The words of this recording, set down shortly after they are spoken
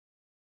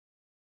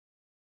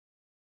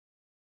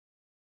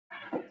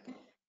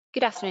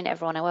Good afternoon,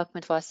 everyone, and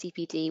welcome to our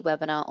CPD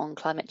webinar on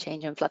climate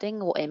change and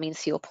flooding, what it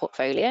means for your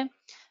portfolio.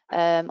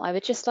 I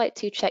would just like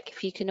to check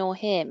if you can all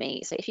hear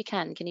me. So if you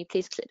can you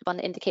please click the button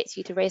that indicates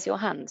you to raise your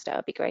hands? That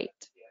would be great.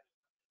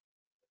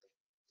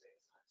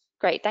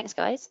 Great, thanks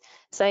guys.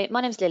 So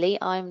my name's Lily,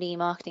 I'm the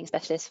marketing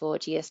specialist for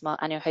GeoSmart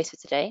and your host for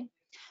today.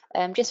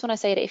 Just want to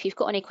say that if you've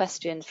got any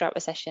questions throughout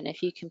the session,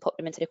 if you can pop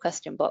them into the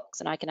question box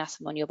and I can ask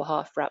them on your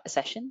behalf throughout the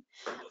session.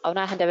 I'll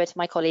now hand over to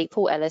my colleague,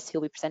 Paul Ellis, who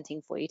will be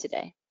presenting for you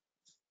today.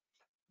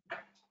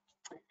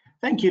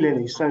 Thank you,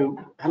 Lily. So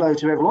hello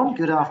to everyone,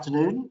 good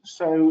afternoon.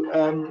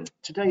 So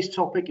today's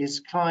topic is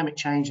climate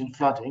change and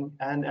flooding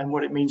and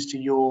what it means to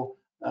your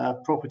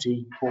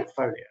property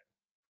portfolio.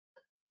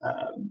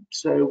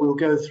 So we'll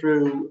go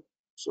through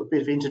sort of a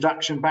bit of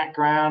introduction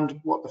background,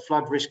 what the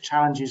flood risk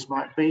challenges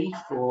might be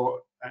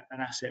for an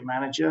asset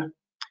manager.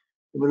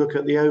 We'll look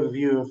at the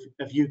overview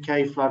of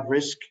UK flood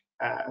risk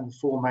and the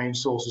four main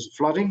sources of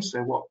flooding.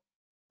 So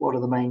what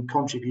are the main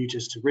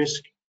contributors to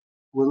risk?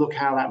 We'll look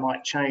how that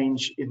might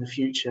change in the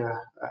future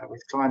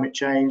with climate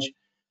change,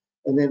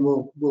 and then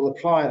we'll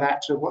apply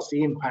that to what's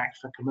the impact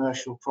for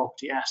commercial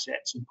property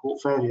assets and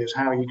portfolios.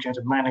 How are you going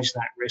to manage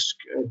that risk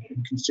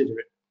and consider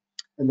it?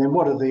 And then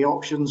what are the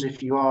options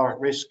if you are at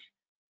risk?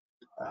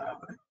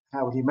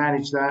 How will you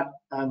manage that?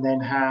 And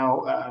then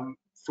how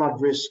flood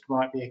risk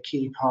might be a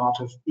key part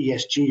of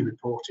ESG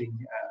reporting,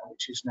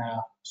 which is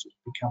now sort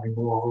of becoming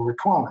more of a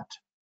requirement.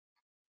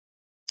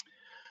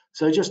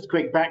 So just a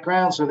quick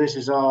background. So this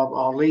is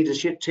our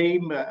leadership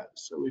team.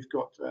 So we've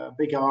got a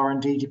big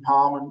R&D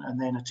department and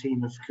then a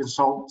team of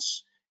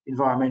consultants,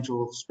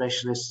 environmental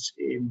specialists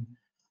in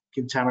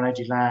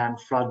contaminated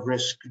land, flood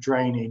risk,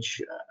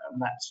 drainage,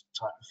 and that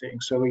type of thing.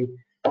 So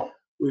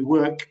we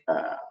work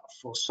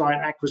for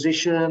site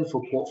acquisition,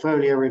 for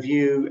portfolio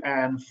review,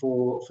 and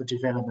for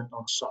development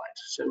on site.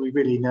 So we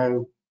really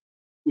know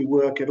we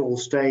work at all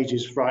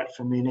stages, right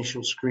from the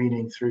initial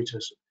screening through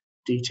to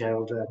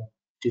detailed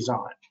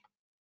design.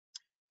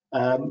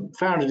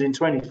 Founded in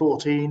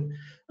 2014,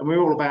 and we're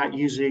all about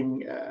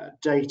using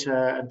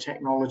data and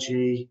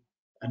technology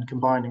and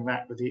combining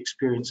that with the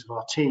experience of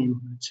our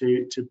team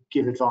to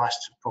give advice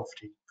to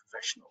property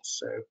professionals.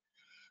 So,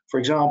 for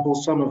example,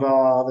 some of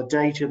the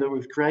data that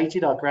we've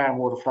created, our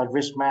groundwater flood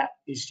risk map,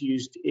 is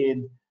used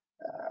in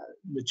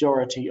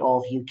majority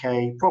of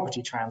UK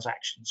property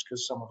transactions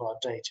because some of our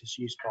data is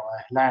used by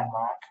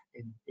Landmark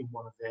in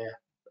one of their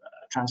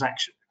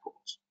transaction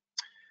reports.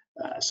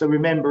 So we're a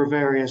member of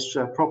various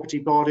property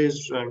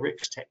bodies,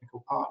 RICS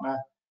technical partner,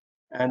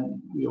 and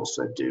we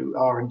also do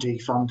R&D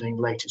funding,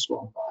 latest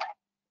one by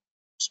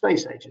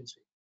Space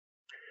Agency.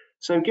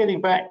 So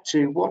getting back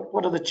to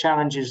what are the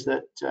challenges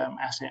that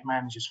asset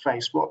managers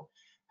face?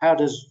 How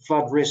does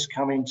flood risk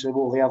come into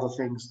all the other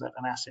things that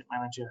an asset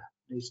manager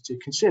needs to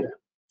consider?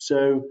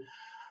 So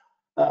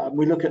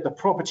we look at the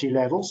property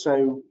level.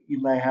 So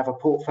you may have a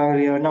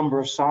portfolio, a number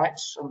of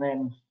sites, and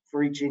then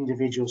for each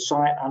individual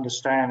site,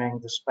 understanding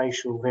the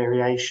spatial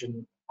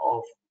variation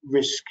of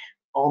risk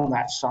on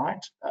that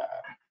site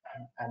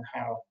and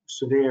how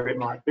severe it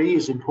might be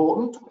is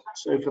important.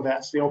 So for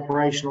that's the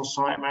operational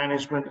site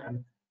management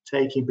and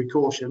taking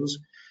precautions.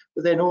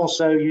 But then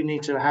also you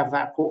need to have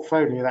that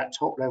portfolio, that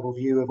top level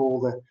view of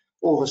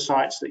all the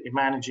sites that you're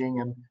managing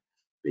and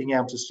being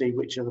able to see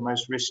which are the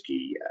most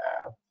risky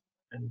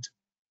and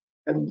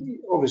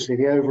obviously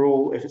the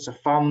overall, if it's a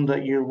fund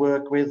that you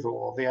work with,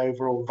 or the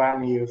overall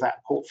value of that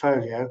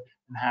portfolio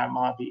and how it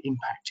might be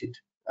impacted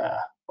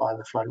by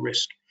the flood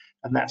risk,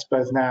 and that's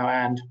both now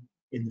and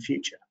in the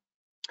future.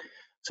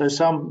 So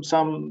some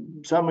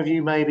of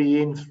you may be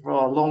in for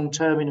a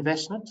long-term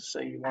investment, so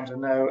you want to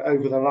know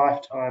over the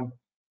lifetime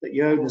that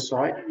you own the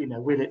site,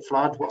 will it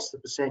flood? What's the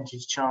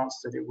percentage chance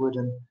that it would,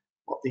 and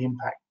what the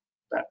impact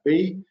that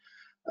be?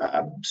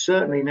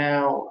 Certainly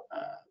now.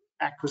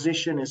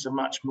 Acquisition is a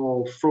much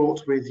more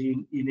fraught with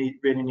you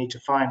really need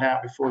to find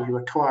out before you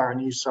acquire a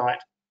new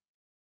site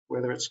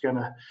whether it's going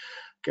to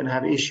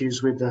have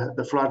issues with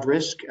the flood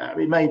risk.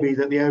 It may be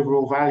that the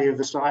overall value of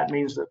the site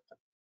means that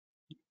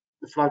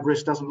the flood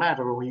risk doesn't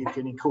matter, or you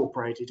can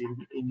incorporate it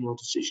in your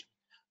decision.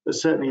 But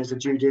certainly as a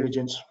due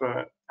diligence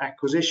for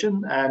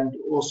acquisition, and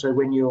also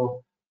when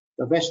you're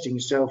divesting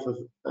yourself of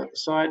the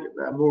site,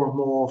 more and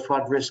more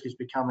flood risk is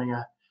becoming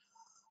an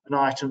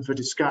item for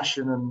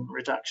discussion and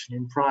reduction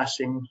in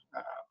pricing.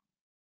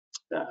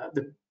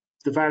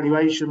 The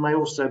valuation may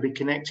also be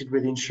connected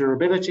with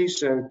insurability.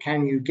 So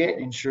can you get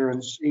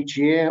insurance each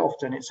year?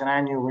 Often it's an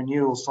annual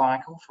renewal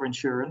cycle for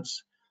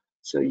insurance.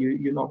 So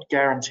you're not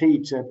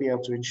guaranteed to be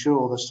able to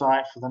insure the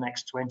site for the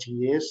next 20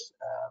 years.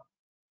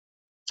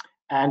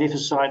 And if a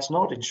site's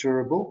not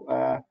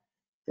insurable,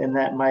 then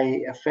that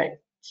may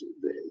affect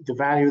the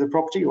value of the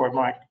property, or it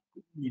might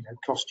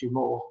cost you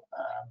more.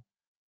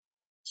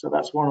 So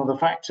that's one of the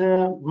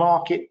factors.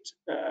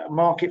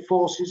 Market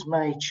forces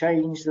may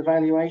change the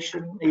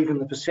valuation, even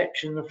the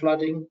perception of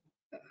flooding,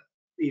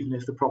 even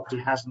if the property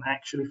hasn't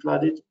actually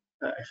flooded.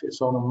 If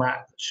it's on a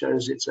map that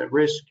shows it's at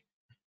risk,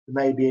 there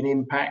may be an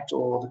impact,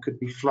 or there could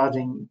be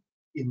flooding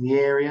in the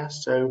area.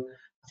 So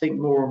I think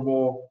more and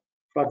more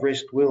flood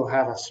risk will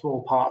have a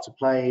small part to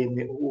play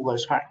in all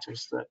those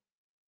factors that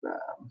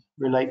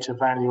relate to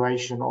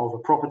valuation of a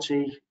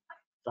property,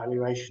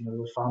 valuation of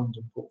the fund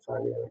and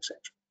portfolio, etc.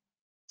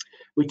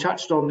 We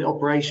touched on the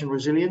operation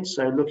resilience,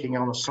 so looking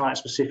on a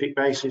site-specific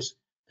basis,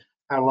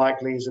 how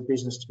likely is a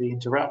business to be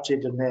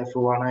interrupted and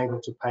therefore unable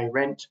to pay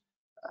rent?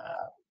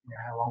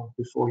 How long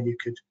before you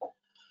could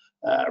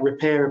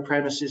repair a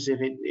premises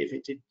if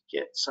it did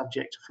get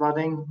subject to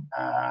flooding,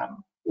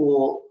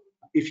 or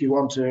if you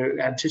want to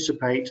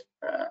anticipate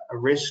a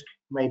risk,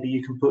 maybe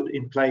you can put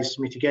in place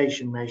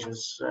mitigation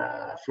measures,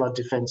 flood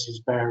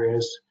defences,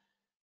 barriers,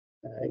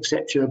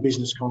 except your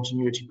business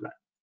continuity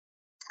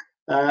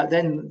plan.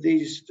 Then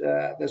there's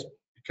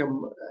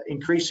become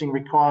increasing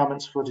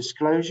requirements for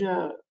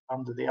disclosure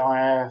under the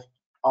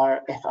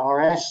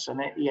IFRS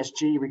and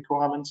ESG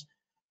requirements,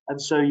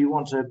 and so you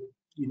want to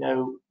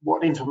know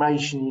what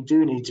information you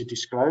do need to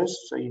disclose,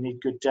 so you need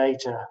good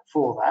data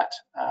for that,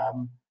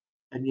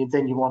 and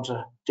then you want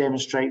to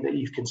demonstrate that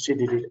you've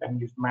considered it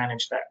and you've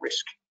managed that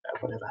risk,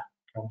 whatever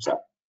comes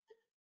up.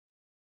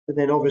 And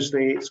then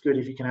obviously it's good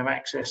if you can have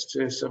access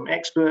to some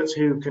experts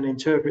who can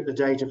interpret the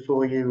data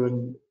for you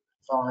and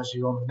advise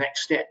you on the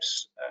next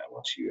steps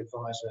once you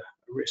advise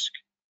a risk.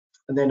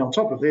 And then on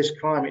top of this,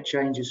 climate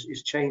change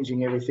is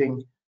changing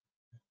everything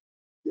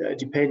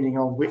depending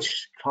on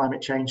which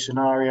climate change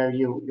scenario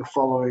you're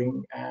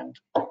following and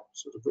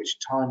sort of which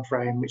time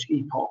frame, which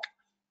epoch.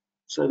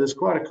 So there's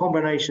quite a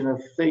combination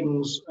of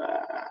things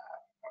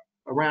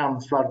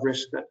around flood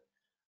risk that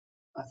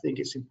I think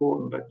it's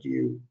important that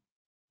you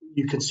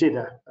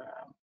consider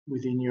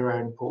within your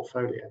own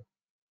portfolio.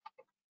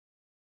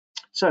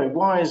 So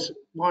why is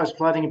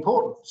flooding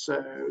important?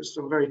 So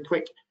some very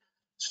quick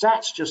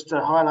stats just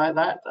to highlight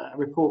that. A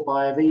report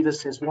by Aviva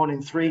says 1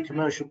 in 3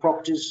 commercial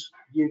properties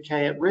UK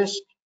at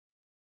risk.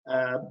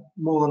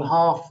 More than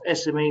half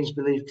SMEs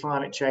believe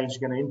climate change is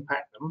going to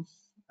impact them.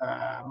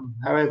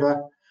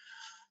 However,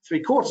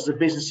 3/4 of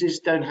businesses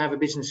don't have a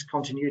business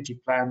continuity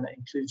plan that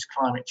includes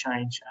climate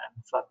change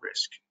and flood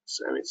risk.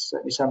 So it's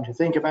certainly something to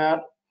think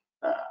about.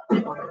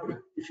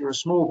 If you're a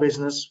small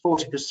business,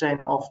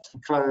 40%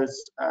 often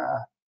close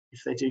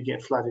if they do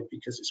get flooded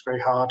because it's very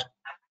hard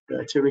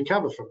to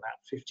recover from that.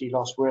 50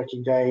 lost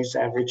working days,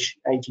 average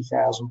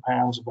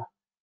 £80,000 of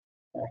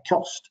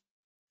cost.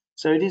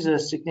 So it is a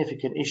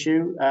significant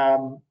issue.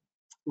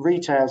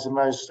 Retail is the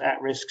most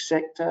at-risk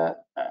sector.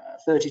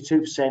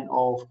 32%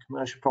 of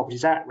commercial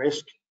properties at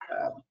risk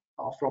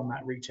are from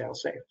that retail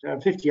sector.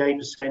 And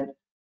 58%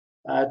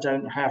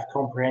 don't have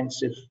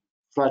comprehensive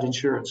flood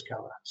insurance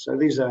cover. So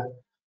these are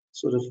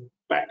sort of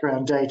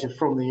background data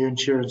from the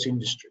insurance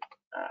industry.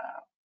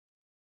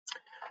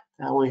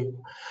 Now,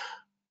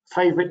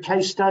 favourite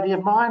case study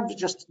of mine,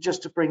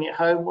 just to bring it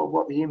home,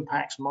 what the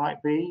impacts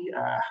might be.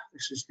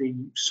 This is the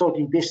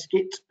soggy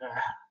biscuit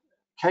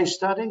case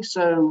study.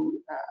 So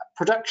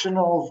production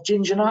of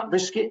ginger nut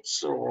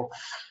biscuits or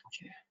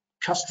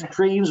custard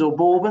creams or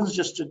bourbons,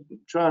 just to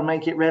try and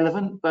make it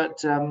relevant.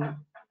 But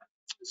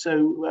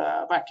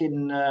back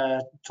in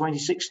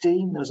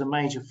 2016, there was a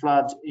major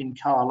flood in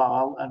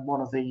Carlisle, and one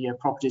of the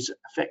properties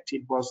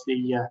affected was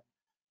the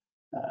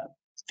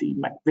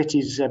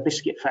McVitie's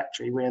biscuit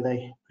factory, where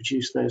they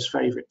produce those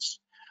favourites.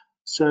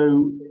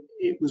 So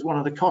it was one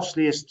of the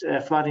costliest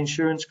flood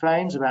insurance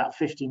claims, about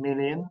 50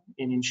 million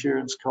in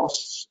insurance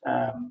costs.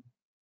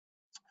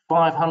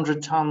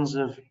 500 tons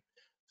of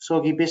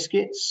soggy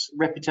biscuits,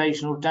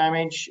 reputational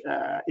damage.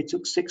 It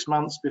took 6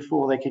 months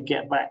before they could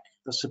get back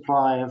the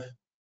supply of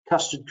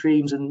custard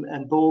creams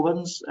and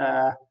bourbons.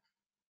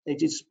 They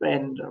did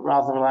spend a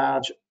rather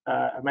large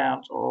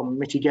amount on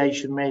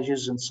mitigation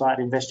measures and site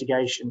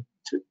investigation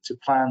to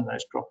plan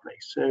those properly.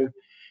 So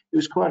it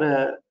was quite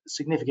a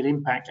significant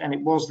impact, and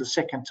it was the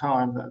second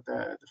time that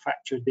the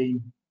factory had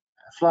been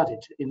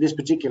flooded. In this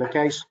particular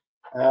case,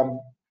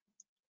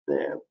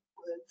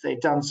 they'd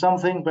done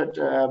something, but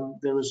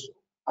there was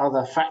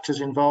other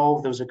factors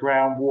involved. There was a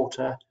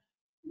groundwater,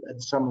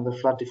 and some of the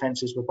flood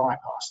defences were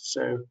bypassed.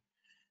 So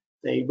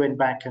they went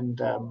back and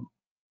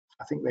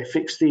I think they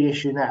fixed the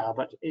issue now,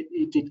 but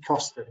it did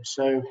cost them.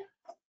 So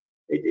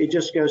it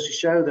just goes to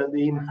show that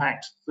the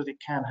impact that it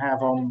can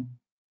have on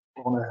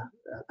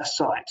a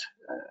site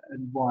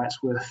and why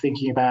it's worth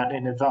thinking about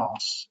in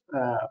advance.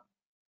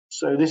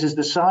 So this is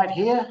the site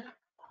here.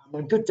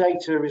 And good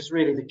data is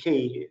really the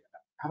key.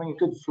 Having a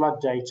good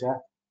flood data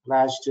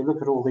allows you to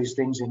look at all these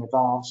things in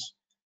advance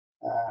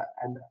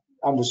and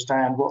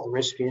understand what the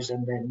risk is,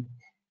 and then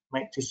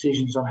make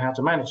decisions on how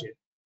to manage it.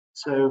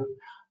 So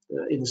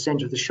in the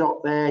center of the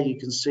shot there, you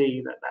can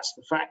see that that's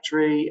the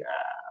factory,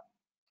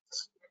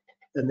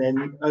 and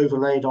then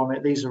overlaid on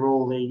it, these are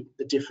all the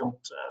different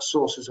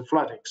sources of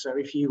flooding. So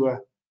if you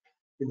were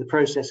in the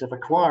process of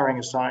acquiring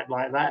a site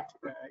like that,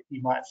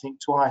 you might think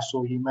twice,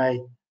 or you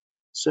may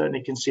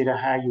certainly consider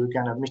how you were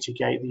going to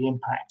mitigate the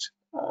impact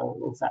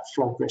of that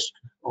flood risk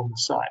on the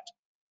site.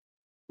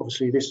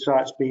 Obviously, this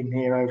site's been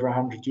here over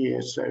 100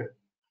 years, so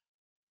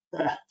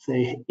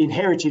they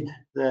inherited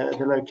the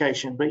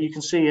location. But you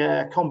can see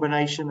a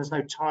combination. There's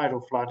no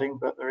tidal flooding,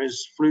 but there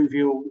is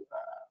fluvial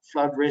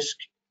flood risk,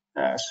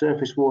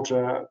 surface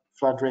water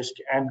flood risk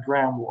and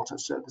groundwater.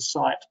 So the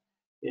site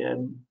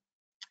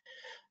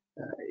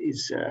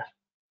is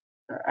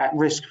at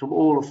risk from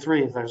all of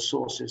three of those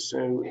sources.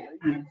 So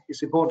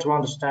it's important to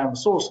understand the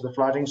source of the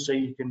flooding so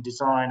you can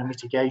design a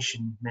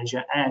mitigation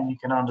measure and you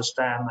can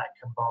understand that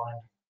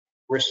combined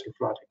risk of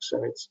flooding.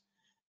 So it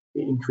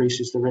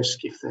increases the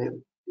risk if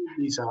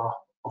these are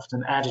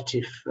often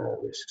additive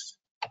risks.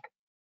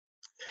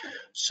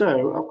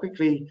 So I'll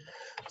quickly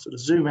sort of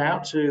zoom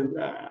out to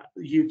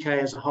the UK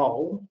as a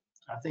whole.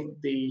 I think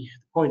the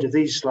point of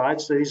these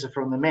slides, so these are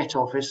from the Met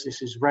Office,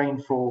 this is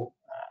rainfall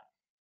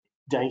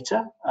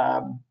data,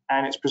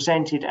 and it's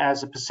presented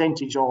as a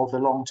percentage of the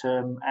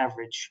long-term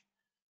average.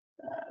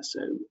 So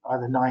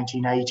either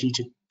 1980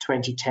 to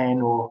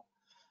 2010 or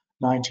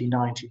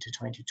 1990 to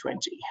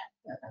 2020,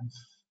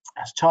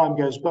 as time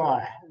goes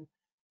by.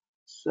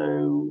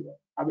 So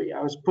I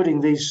was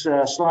putting these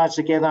slides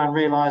together and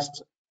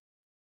realized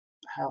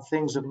how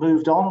things have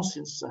moved on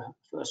since I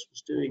first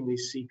was doing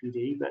this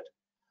CPD. But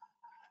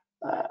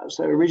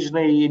so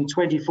originally in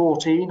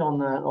 2014,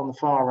 on the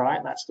far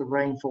right, that's the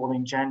rainfall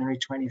in January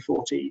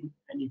 2014,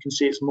 and you can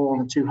see it's more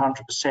than 200%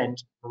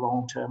 the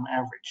long-term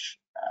average.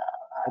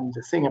 And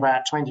the thing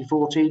about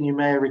 2014, you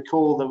may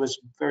recall there was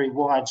very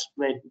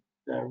widespread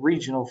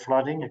regional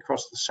flooding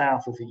across the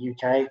south of the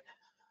UK.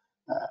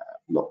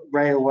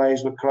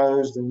 Railways were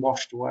closed and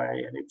washed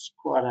away, and it was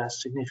quite a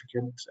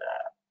significant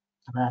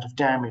amount of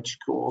damage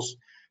caused,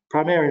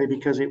 primarily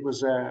because it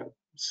was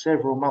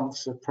several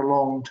months of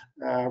prolonged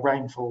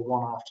rainfall,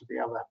 one after the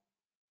other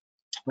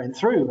went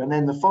through. And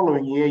then the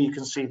following year, you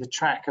can see the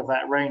track of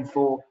that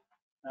rainfall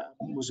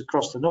was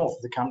across the north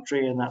of the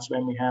country, and that's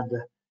when we had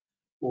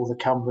all the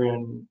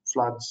Cumbrian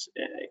floods,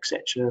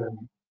 etc.,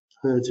 and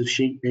herds of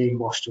sheep being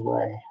washed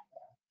away.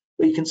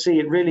 But you can see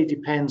it really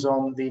depends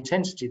on the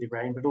intensity of the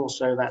rain, but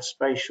also that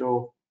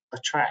spatial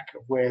track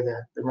of where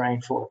the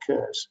rainfall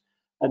occurs.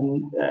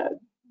 And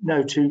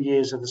no 2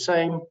 years are the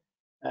same.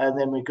 And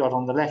then we've got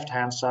on the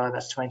left-hand side,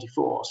 that's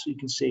 24. So you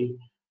can see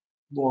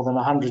more than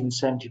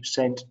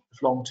 170% of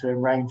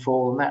long-term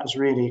rainfall, and that was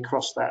really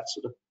across that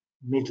sort of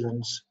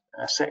Midlands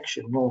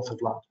section north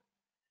of London.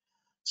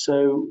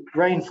 So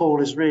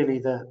rainfall is really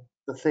the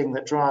thing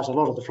that drives a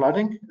lot of the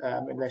flooding,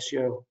 unless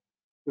you're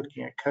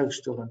looking at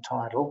coastal and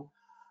tidal.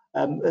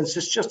 And it's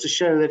just to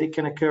show that it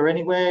can occur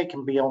anywhere. It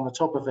can be on the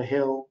top of a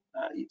hill.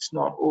 It's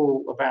not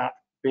all about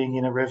being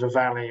in a river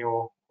valley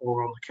or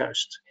on the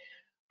coast.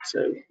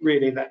 So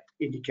really that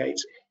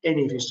indicates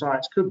any of your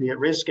sites could be at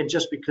risk, and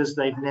just because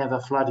they've never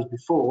flooded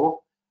before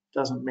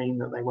doesn't mean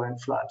that they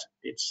won't flood.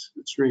 It's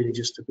really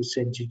just a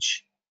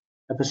percentage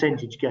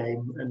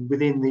game, and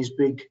within these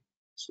big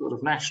sort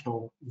of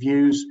national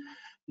views,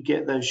 you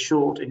get those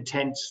short,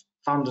 intense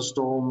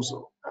thunderstorms,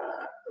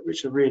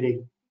 which are really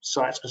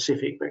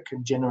site-specific but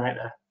can generate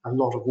a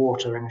lot of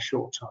water in a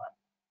short time.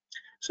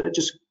 So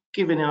just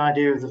giving an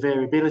idea of the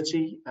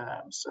variability,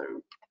 so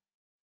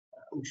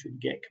we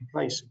shouldn't get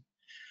complacent.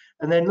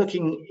 And then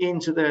looking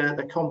into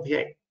the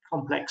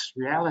complex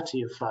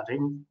reality of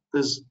flooding,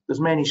 there's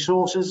many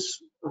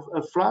sources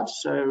of flood.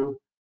 So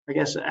I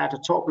guess at a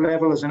top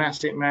level as an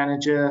asset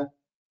manager,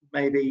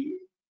 maybe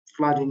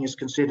flooding is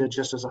considered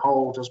just as a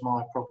whole. Does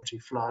my property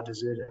flood?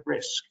 Is it at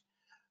risk?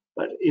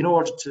 But in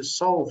order to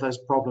solve those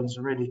problems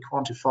and really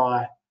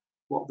quantify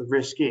what the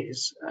risk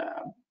is,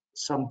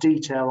 some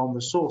detail on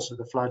the source of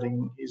the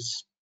flooding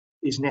is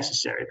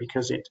necessary,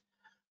 because the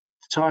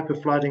type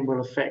of flooding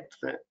will affect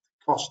the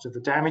cost of the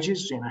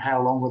damages.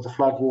 How long will the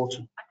flood water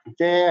be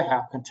there?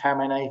 How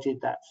contaminated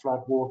that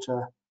flood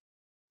water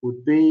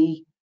would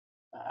be?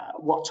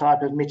 What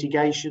type of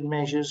mitigation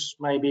measures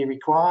may be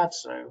required?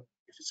 So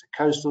if it's a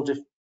coastal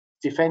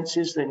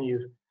defences, then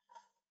you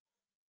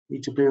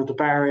need to build the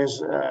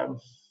barriers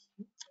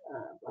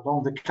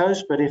along the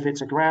coast. But if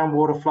it's a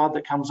groundwater flood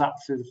that comes up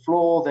through the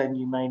floor, then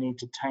you may need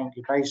to tank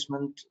your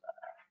basement,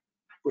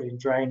 put in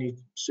drainage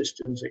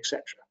systems,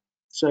 etc.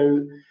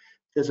 So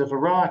there's a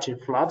variety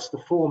of floods.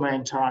 The four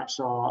main types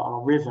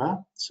are river.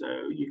 So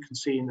you can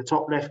see in the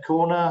top left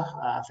corner,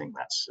 I think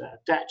that's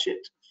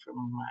Datchet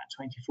from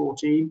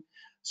 2014.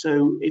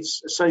 So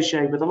it's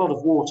associated with a lot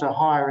of water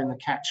higher in the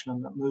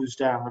catchment that moves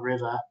down the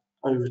river,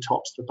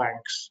 overtops the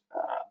banks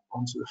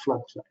onto the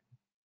floodplain.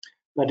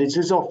 But it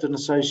is often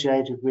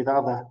associated with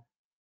other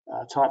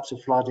types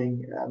of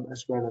flooding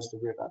as well as the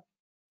river.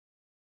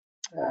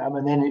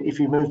 And then if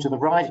you move to the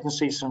right, you can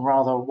see some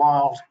rather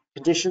wild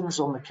conditions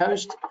on the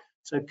coast.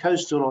 So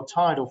coastal or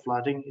tidal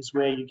flooding is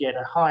where you get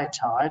a high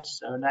tide,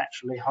 so a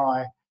naturally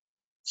high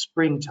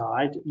spring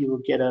tide. You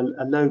will get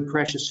a low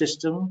pressure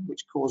system,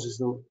 which causes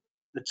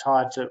the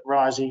tide to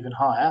rise even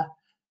higher.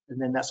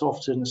 And then that's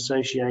often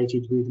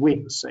associated with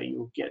winds. So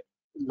you'll get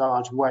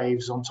large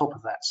waves on top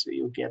of that. So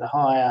you'll get a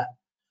higher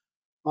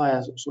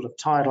sort of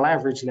tidal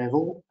average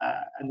level,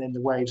 and then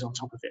the waves on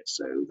top of it.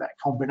 So that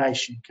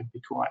combination can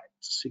be quite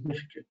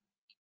significant.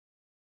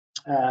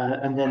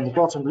 And then the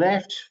bottom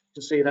left,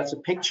 you can see that's a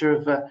picture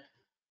of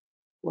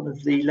one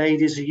of the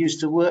ladies who used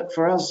to work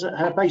for us at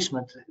her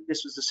basement.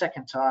 This was the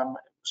second time it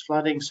was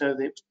flooding, so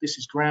this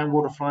is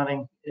groundwater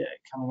flooding.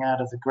 coming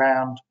out of the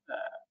ground.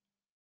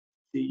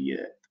 The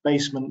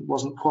basement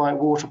wasn't quite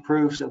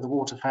waterproof, so the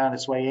water found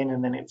its way in,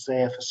 and then it was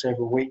there for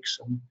several weeks,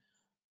 and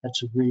had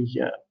to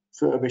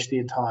refurbish the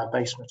entire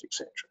basement,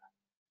 etc.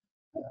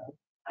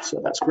 So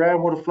that's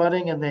groundwater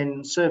flooding, and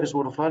then surface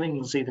water flooding.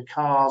 You can see the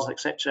cars,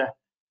 etc.,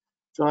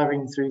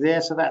 driving through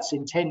there. So that's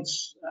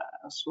intense,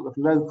 sort of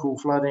local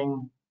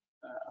flooding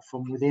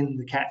from within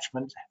the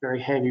catchment.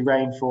 Very heavy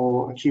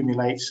rainfall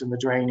accumulates, and the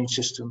drainage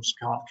systems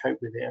can't cope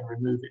with it and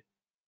remove it.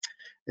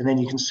 And then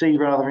you can see,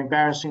 rather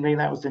embarrassingly,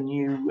 that was the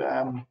new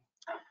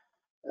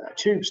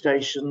tube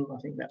station. I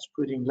think that's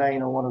Pudding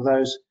Lane or one of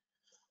those.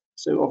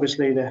 So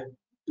obviously there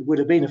would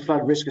have been a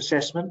flood risk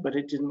assessment, but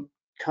it didn't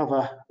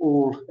cover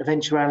all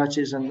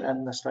eventualities,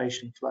 and the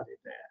station flooded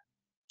there.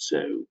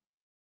 So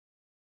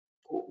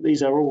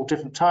these are all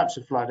different types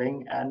of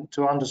flooding, and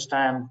to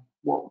understand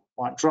what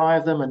might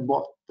drive them and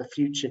what the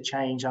future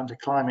change under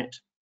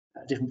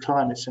different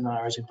climate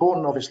scenarios is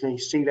important. Obviously,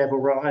 sea level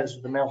rise,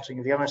 the melting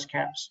of the ice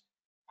caps,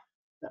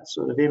 that's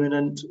sort of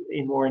imminent,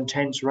 in more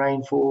intense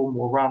rainfall,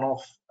 more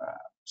runoff.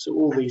 So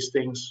all these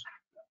things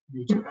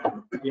need to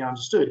be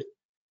understood.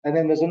 And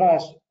then there's a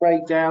nice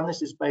breakdown.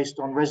 This is based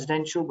on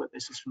residential, but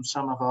this is from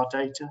some of our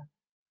data.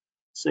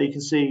 So you can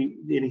see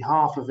nearly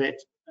half of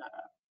it,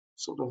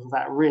 sort of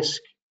that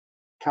risk,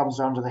 comes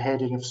under the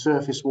heading of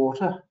surface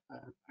water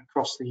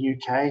across the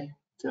UK in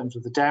terms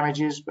of the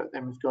damages, but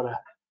then we've got a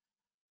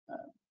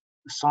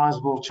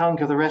sizable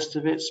chunk of the rest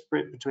of it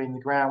split between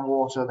the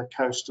groundwater, the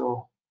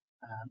coastal,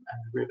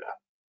 and the river.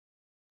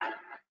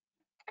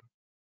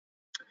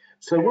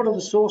 So what are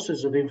the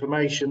sources of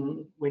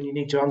information when you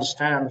need to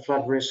understand the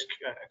flood risk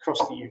across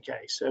the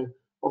UK? So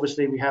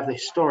obviously we have the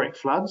historic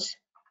floods,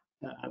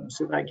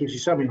 so that gives you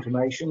some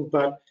information,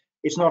 but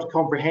it's not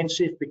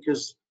comprehensive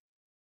because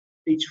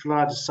each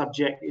flood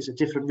subject is a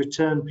different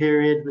return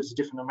period. There's a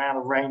different amount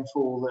of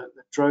rainfall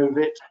that drove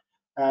it,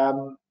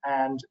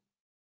 and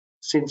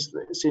since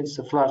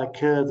the flood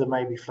occurred, there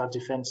may be flood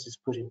defences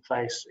put in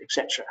place,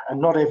 etc. And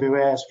not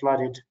everywhere is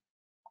flooded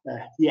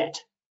yet.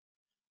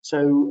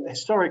 So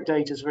historic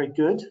data is very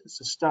good.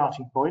 It's a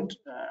starting point,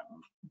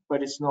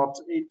 but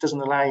it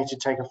doesn't allow you to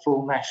take a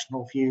full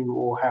national view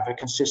or have a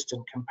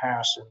consistent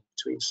comparison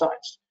between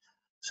sites.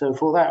 So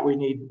for that, we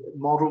need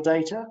model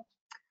data,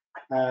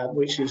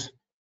 which is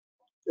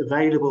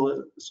available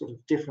at sort of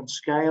different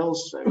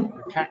scales. So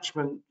the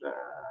catchment,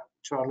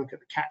 try to look at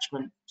the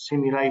catchment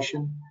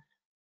simulation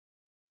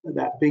at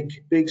that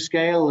big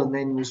scale, and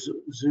then we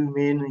zoom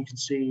in and you can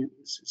see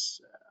this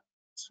is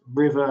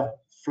river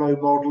flow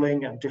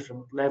modeling at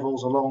different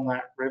levels along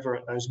that river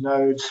at those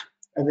nodes.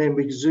 And then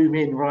we zoom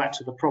in right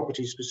to the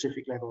property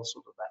specific level,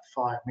 sort of that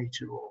 5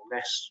 meter or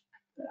less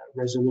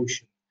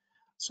resolution.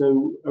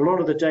 So a lot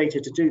of the data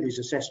to do these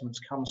assessments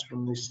comes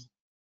from this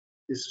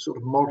sort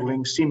of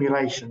modeling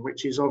simulation,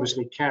 which is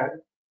obviously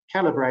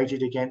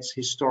calibrated against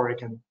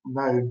historic and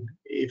known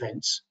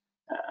events,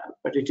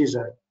 but it is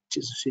a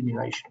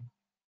simulation.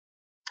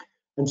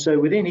 And so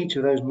within each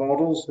of those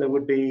models, there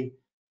would be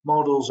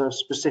models of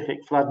specific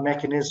flood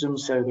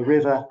mechanisms. So the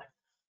river,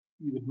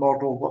 you would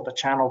model what the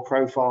channel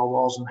profile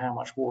was and how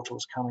much water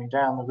was coming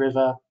down the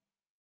river.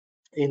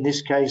 In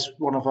this case,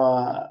 one of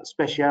our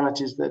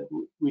specialities that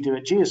we do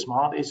at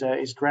GeoSmart is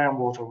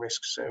groundwater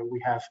risk. So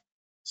we have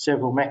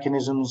several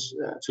mechanisms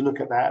to look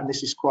at that, and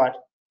this is quite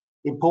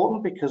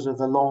important because of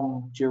the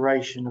long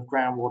duration of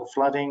groundwater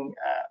flooding,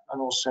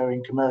 and also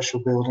in commercial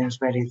buildings,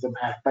 many of them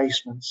have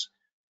basements,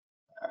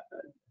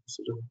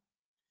 sort of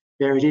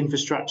buried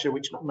infrastructure,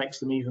 which makes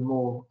them even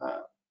more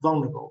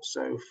vulnerable.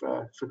 So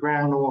for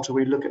groundwater,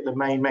 we look at the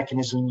main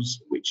mechanisms,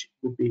 which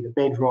would be the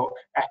bedrock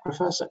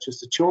aquifer, such as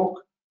the chalk.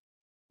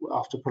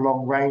 After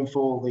prolonged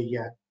rainfall,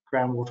 the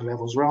groundwater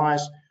levels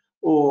rise,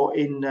 or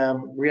in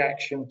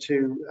reaction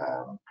to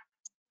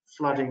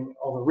flooding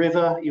of a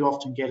river, you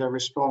often get a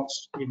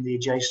response in the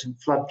adjacent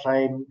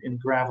floodplain, in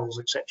gravels,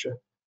 etc.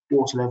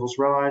 Water levels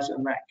rise,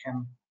 and that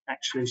can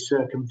actually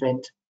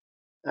circumvent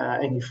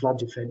any flood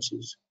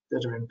defences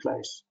that are in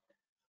place.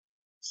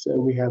 So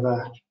we have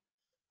a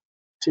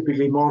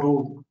typically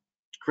modelled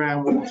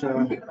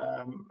groundwater,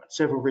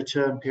 several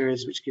return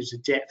periods, which gives a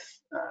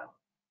depth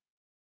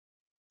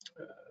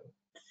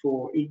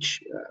for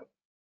each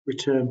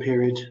return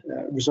period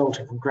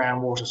resulting from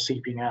groundwater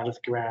seeping out of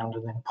the ground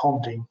and then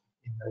ponding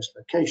in those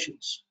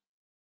locations.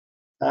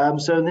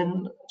 So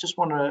then I just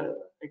want to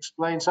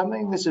explain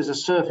something. This is a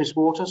surface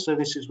water, so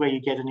this is where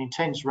you get an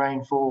intense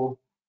rainfall,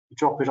 you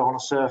drop it on a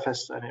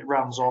surface and it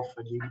runs off,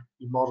 and you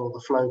model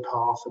the flow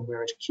path and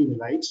where it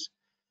accumulates.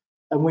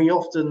 And we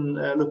often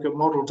look at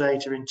model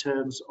data in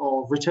terms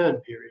of return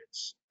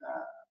periods.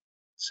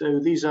 So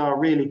these are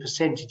really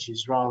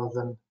percentages rather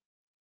than,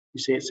 you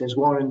see it says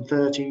 1 in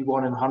 30,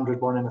 1 in 100,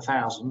 1 in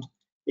 1,000.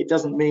 It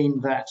doesn't mean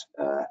that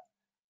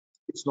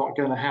it's not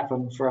going to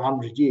happen for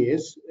 100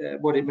 years.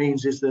 What it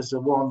means is there's a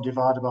 1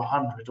 divided by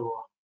 100,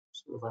 or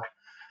sort of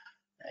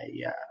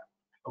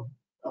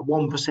a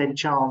 1%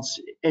 chance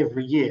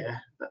every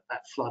year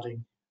that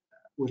flooding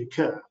would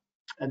occur.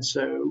 And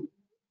so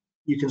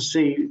you can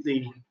see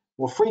the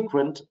more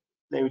frequent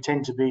they would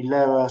tend to be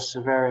lower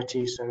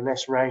severity, so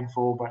less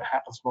rainfall, but it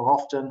happens more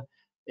often.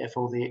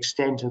 Therefore, the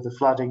extent of the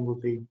flooding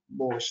would be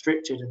more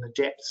restricted and the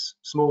depths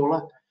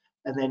smaller.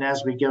 And then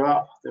as we go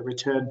up the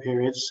return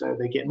periods, so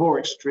they get more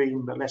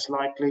extreme but less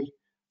likely.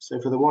 So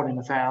for the 1 in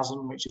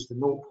 1,000, which is the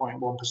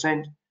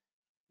 0.1%,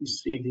 you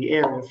see the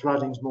area of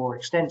flooding is more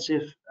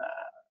extensive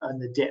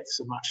and the depths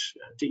are much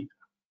deeper.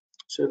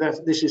 So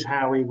this is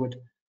how we would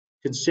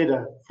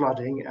consider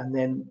flooding, and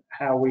then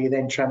how we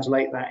then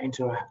translate that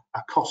into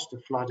a cost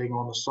of flooding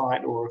on the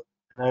site, or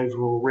an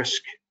overall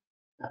risk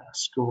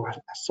score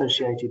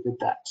associated with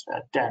that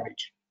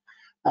damage.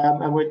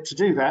 And to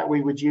do that,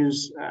 we would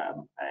use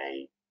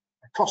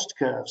a cost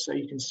curve. So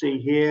you can see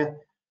here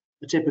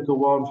the typical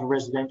one for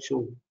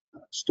residential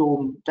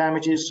storm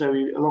damages. So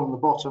along the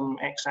bottom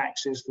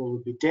x-axis there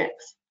would be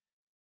depth,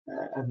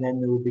 and then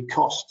there would be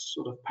costs,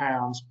 sort of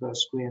pounds per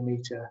square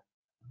metre,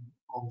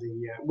 on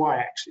the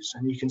y-axis.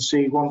 And you can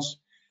see once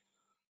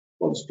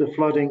the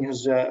flooding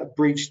has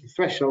breached the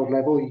threshold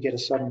level, you get a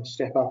sudden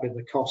step up in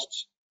the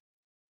costs,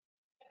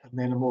 and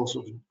then a more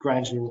sort of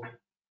gradual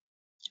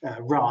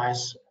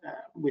rise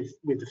with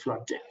the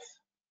flood depth.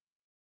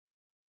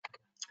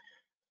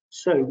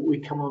 So we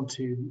come on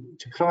to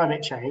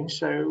climate change.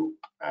 So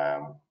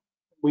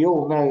we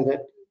all know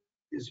that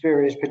there's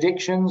various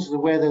predictions.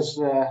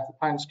 The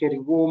planet's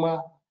getting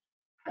warmer.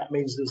 That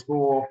means there's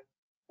more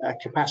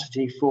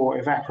capacity for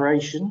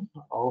evaporation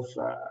of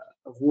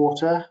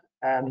water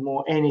and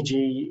more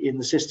energy in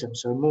the system.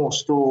 So more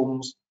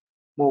storms,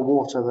 more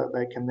water that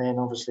they can then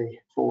obviously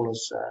fall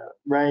as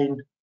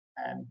rain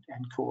and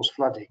cause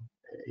flooding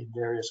in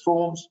various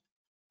forms.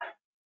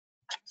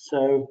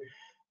 So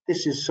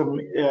this is some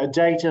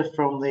data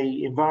from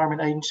the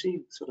Environment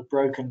Agency, sort of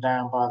broken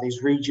down by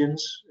these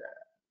regions.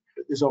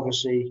 There's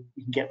obviously,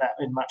 you can get that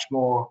in much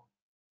more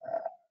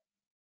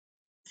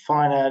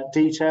finer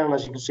detail.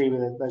 As you can see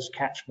with those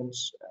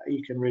catchments,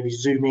 you can really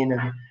zoom in,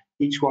 and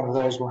each one of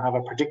those will have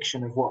a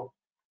prediction of what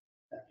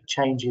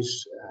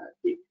changes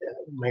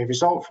may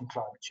result from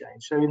climate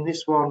change. So in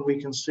this one,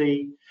 we can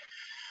see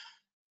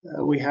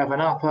we have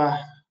an upper,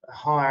 a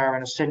higher,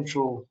 and a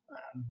central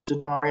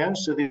scenario.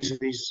 So these are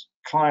these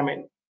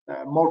climate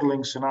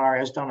modelling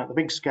scenarios done at the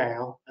big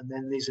scale, and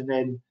then these are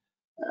then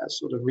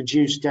sort of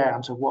reduced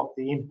down to what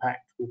the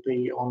impact will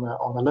be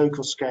on the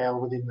local scale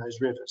within those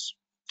rivers.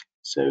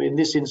 So in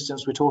this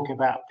instance, we're talking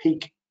about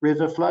peak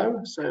river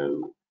flow.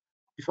 So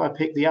if I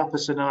pick the upper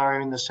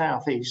scenario in the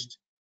southeast,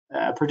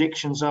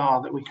 predictions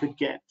are that we could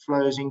get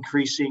flows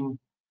increasing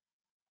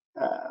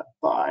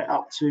by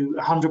up to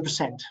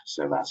 100%.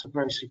 So that's a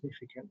very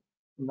significant,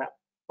 and that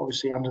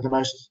obviously under the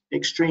most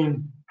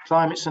extreme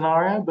climate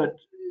scenario, but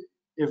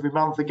every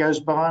month that goes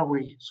by,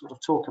 we sort of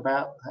talk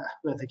about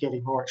whether they're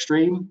getting more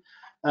extreme.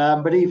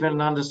 But even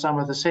under some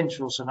of the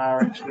central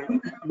scenarios,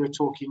 we're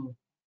talking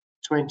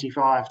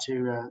 25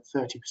 to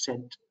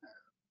 30%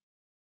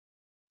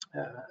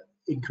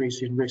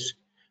 increase in risk.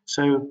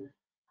 So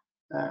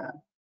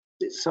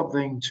it's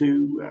something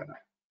to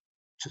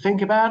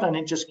think about, and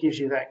it just gives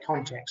you that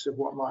context of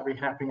what might be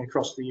happening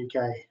across the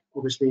UK.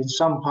 Obviously, in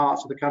some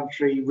parts of the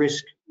country,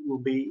 risk will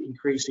be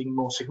increasing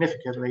more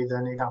significantly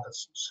than in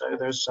others. So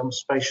there's some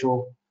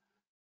spatial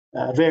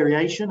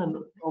variation, and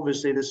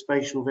obviously there's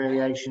spatial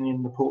variation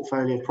in the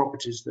portfolio of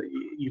properties that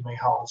you may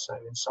hold. So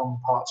in some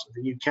parts of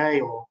the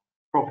UK, or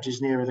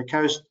properties nearer the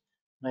coast,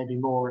 may be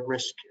more at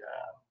risk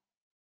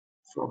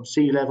from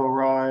sea level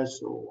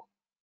rise or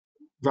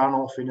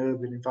runoff in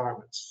urban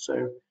environments.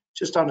 So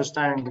just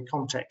understanding the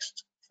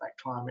context of that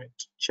climate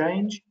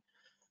change.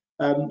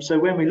 So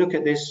when we look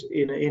at this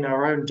in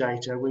our own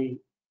data, we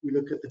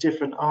look at the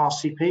different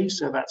RCPs,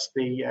 so that's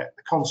the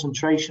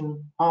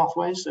concentration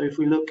pathways. So if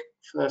we look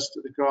first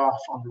at the graph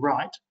on the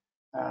right,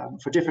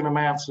 for different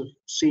amounts of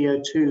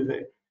CO2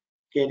 that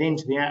get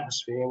into the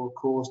atmosphere will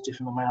cause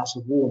different amounts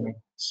of warming.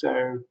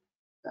 So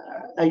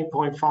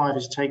 8.5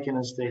 is taken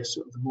as the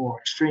sort of the more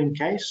extreme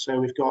case. So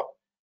we've got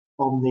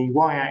on the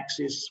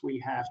y-axis we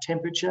have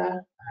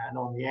temperature, and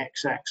on the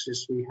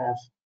x-axis we have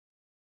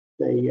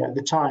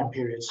the time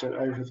period, so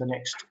over the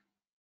next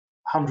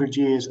 100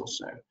 years or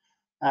so.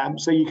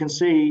 So you can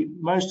see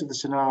most of the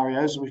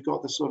scenarios, we've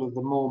got the sort of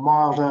the more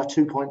milder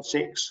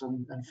 2.6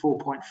 and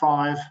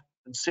 4.5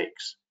 and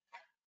 6.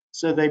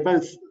 So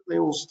they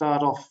all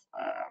start off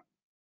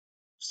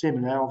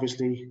similar.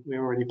 Obviously,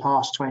 we're already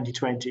past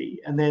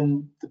 2020, and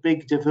then the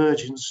big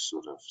divergence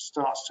sort of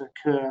starts to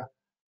occur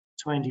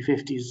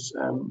 2050s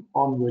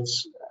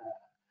onwards.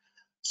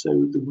 So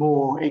the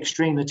more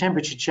extreme the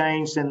temperature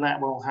change, then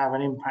that will have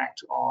an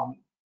impact on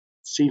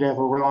sea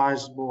level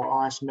rise,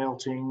 more ice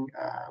melting,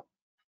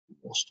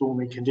 more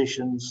stormy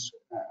conditions,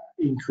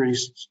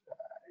 increased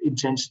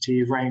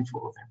intensity of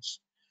rainfall events.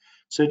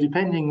 So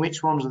depending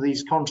which ones of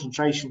these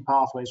concentration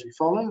pathways we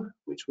follow,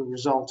 which will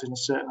result in a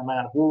certain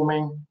amount of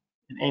warming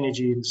and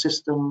energy in the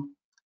system,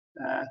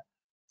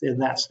 then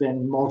that's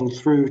then modeled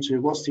through to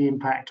what's the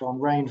impact on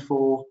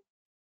rainfall,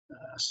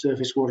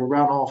 surface water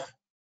runoff,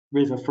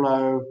 river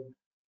flow,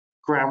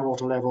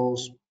 groundwater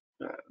levels,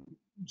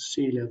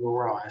 sea level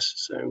rise.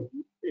 So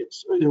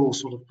it all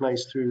sort of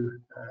plays through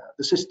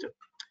the system.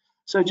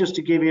 So just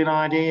to give you an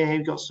idea, here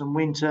we've got some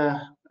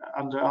winter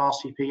under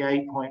RCP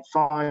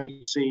 8.5. You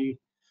can see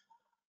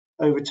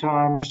over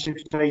time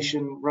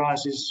precipitation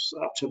rises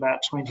up to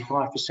about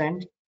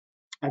 25%.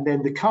 And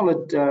then the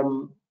coloured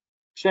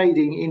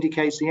shading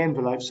indicates the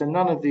envelope. So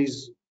none of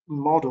these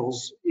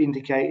models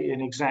indicate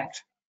an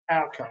exact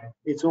outcome.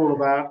 It's all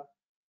about,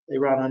 they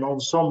run an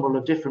ensemble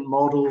of different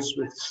models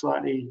with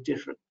slightly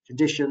different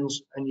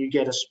conditions, and you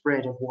get a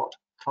spread of what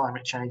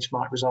climate change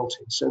might result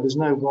in. So there's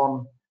no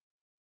one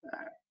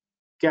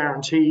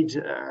guaranteed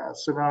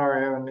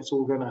scenario and it's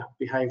all going to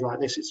behave like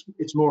this.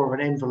 It's more of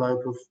an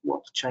envelope of what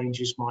the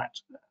changes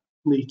might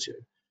lead to.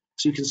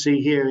 So you can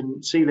see here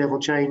in sea level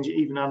change,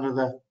 even under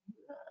the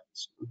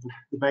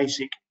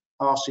basic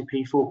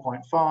RCP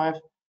 4.5,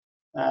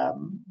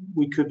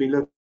 we could be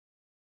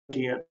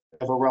looking at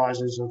level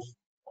rises of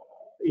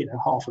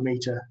half a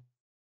metre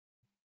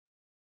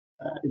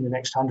in the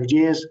next 100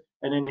 years.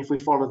 And then if we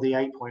follow the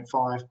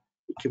 8.5,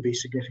 it could be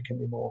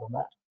significantly more than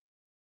that.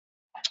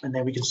 And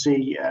then we can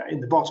see in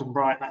the bottom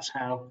right, that's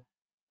how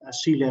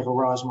sea level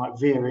rise might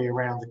vary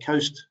around the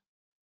coast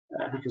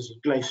because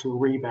of glacial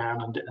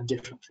rebound and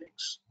different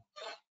things.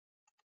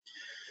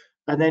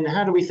 And then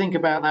how do we think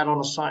about that on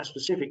a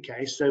site-specific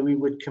case? So we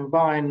would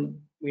combine,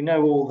 we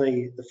know all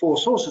the 4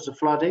 sources of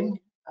flooding.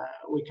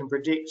 We can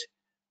predict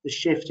the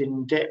shift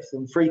in depth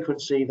and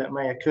frequency that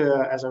may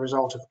occur as a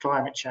result of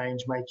climate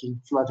change,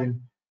 making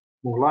flooding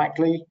more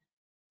likely.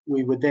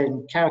 We would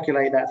then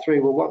calculate that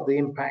through, well, what are the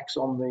impacts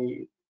on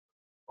the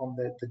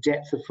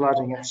depth of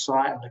flooding at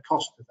site and the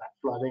cost of that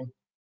flooding.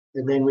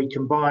 And then we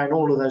combine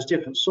all of those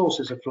different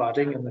sources of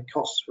flooding and the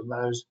costs from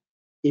those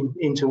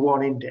into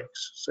one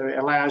index. So it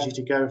allows you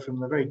to go from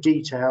the very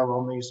detail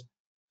on these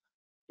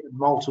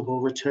multiple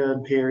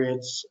return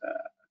periods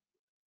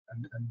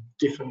and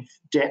different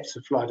depths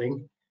of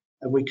flooding,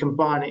 and we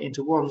combine it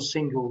into one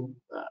single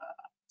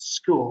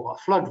score, a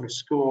flood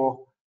risk score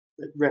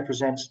that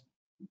represents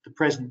the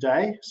present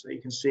day. So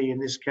you can see in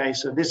this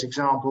case, of this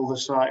example, the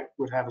site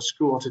would have a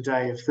score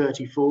today of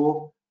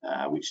 34,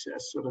 which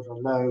is sort of a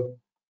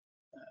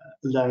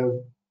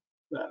low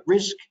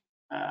risk.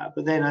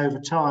 But then over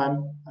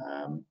time,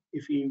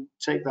 if you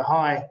take the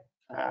high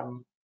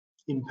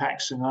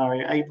impact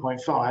scenario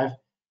 8.5,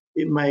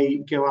 it may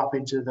go up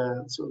into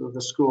the sort of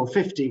the score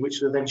 50,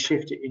 which will then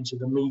shift it into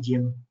the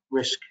medium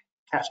risk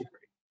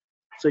category.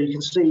 So you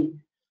can see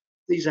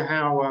these are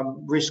how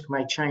risk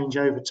may change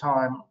over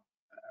time.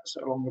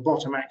 So along the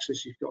bottom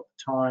axis, you've got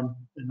the time,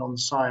 and on the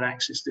side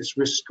axis, this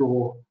risk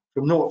score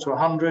from 0 to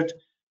 100,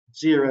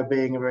 0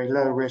 being a very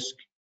low risk,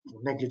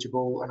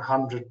 negligible, and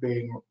 100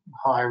 being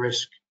high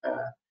risk.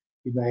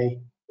 You may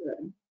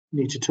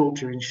need to talk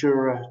to your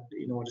insurer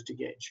in order to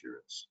get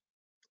insurance,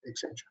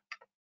 etc.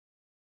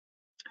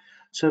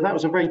 So that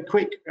was a very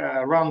quick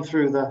run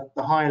through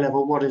the high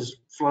level, what is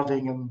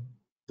flooding and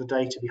the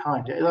data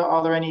behind it.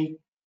 Are there any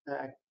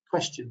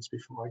questions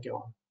before I go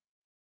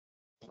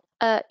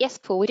on? Yes,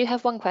 Paul, we do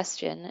have one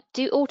question.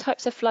 Do all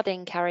types of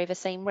flooding carry the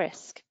same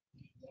risk?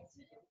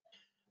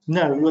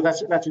 No, well,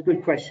 that's a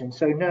good question.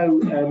 So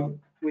no,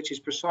 which is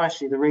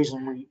precisely the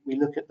reason we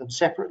look at them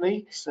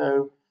separately.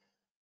 So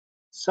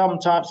some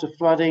types of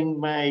flooding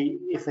may,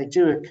 if they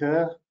do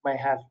occur, may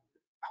have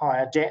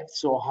higher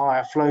depths or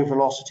higher flow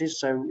velocities.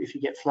 So if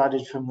you get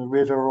flooded from the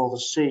river or the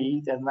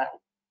sea, then that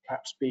would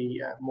perhaps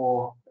be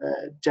more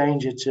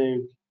danger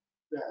to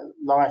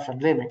life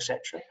and limb, etc.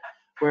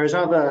 Whereas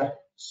other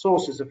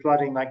sources of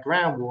flooding, like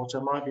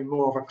groundwater, might be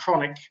more of a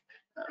chronic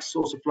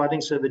source of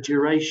flooding, so the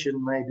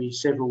duration may be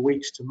several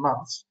weeks to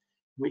months,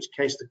 in which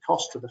case the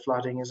cost of the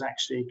flooding is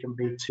actually can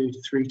be 2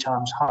 to 3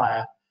 times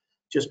higher,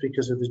 just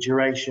because of the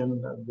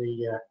duration and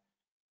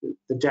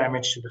the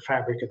damage to the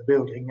fabric of the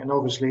building, and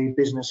obviously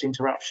business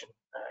interruption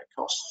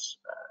costs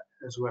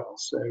as well.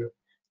 So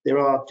there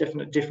are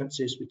definite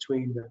differences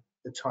between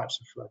the types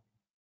of flooding.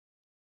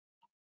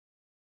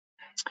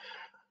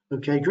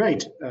 Okay,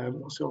 great.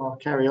 So I'll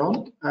carry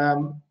on.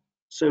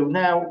 So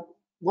now,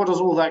 what has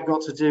all that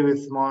got to do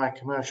with my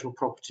commercial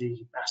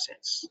property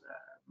assets?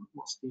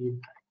 What's the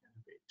impact going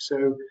to be?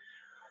 So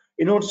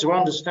in order to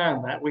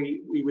understand that,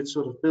 we would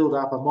sort of build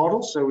up a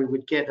model. So we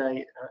would get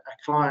a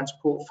client's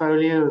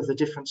portfolio of the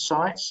different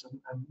sites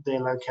and their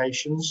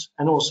locations,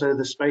 and also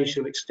the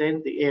spatial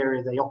extent, the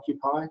area they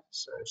occupy.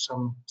 So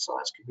some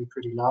sites can be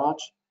pretty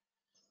large.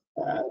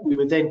 We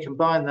would then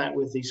combine that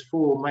with these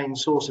 4 main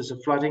sources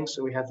of flooding.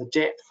 So we have the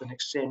depth and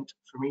extent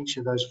from each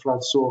of those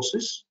flood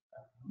sources,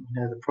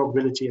 the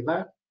probability of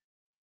that.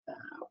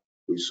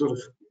 We sort of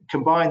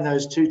combine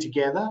those 2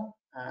 together,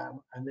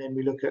 and then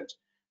we look at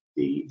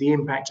the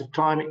impact of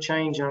climate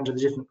change under the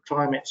different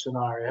climate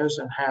scenarios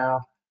and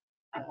how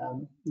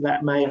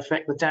that may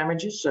affect the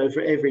damages. So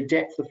for every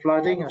depth of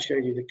flooding, I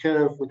showed you the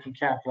curve, we can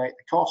calculate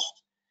the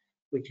cost.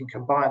 We can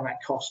combine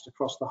that cost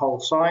across the whole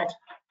site.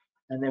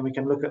 And then we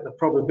can look at the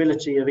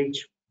probability of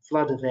each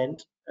flood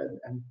event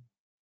and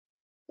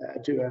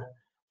do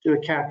a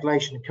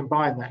calculation and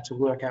combine that to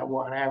work out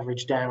what an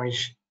average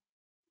damage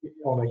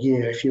on a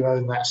year, if you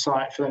own that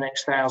site for the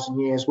next 1,000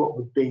 years, what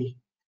would be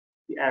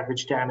the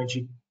average damage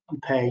you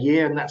pay a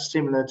year? And that's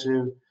similar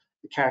to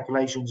the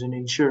calculations an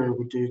insurer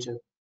would do to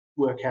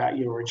work out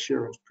your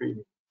insurance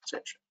premium,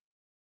 etc.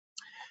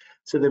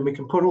 So then we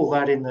can put all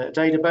that in the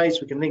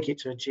database, we can link it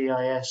to a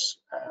GIS,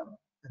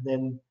 and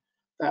then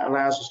that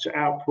allows us to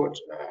output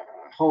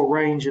a whole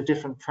range of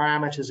different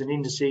parameters and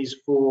indices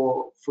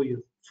for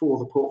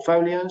the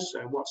portfolio.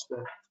 So what's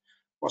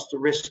the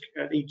risk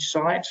at each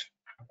site,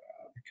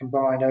 the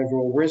combined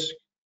overall risk,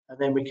 and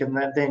then we can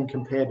then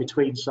compare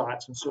between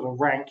sites and sort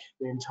of rank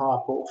the entire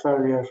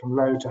portfolio from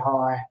low to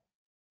high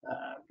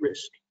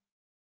risk.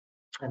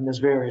 And there's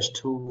various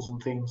tools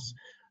and things,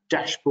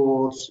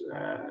 dashboards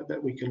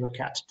that we can look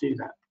at to do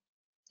that.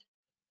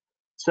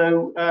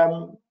 So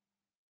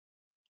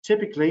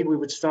typically we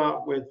would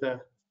start with the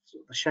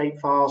shape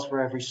files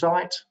for every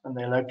site and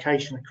their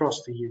location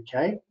across the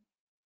UK.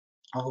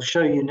 I'll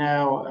show you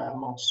now,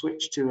 I'll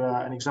switch to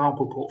an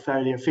example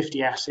portfolio of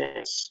 50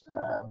 assets.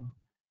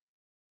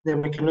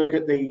 Then we can look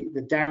at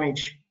the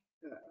damage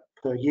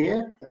per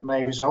year that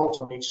may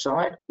result on each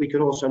site. We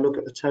could also look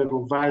at the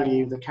total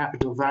value, the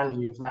capital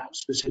value of that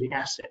specific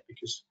asset,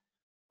 because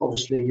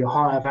obviously your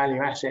higher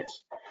value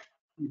assets,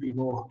 you'd be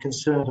more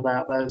concerned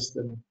about those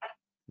than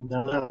the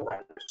lower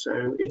value.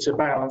 So it's a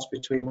balance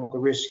between what the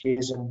risk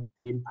is and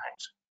the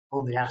impact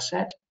on the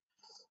asset.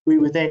 We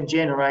would then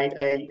generate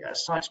a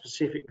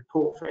site-specific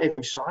report for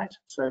every site,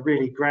 so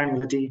really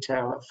granular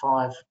detail at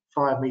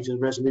 5 meter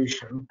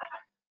resolution.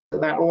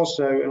 But that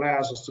also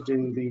allows us to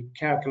do the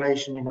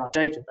calculation in our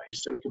database,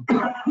 so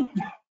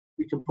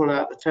we can pull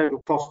out the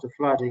total cost of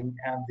flooding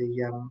and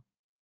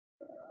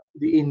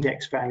the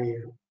index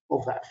value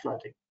of that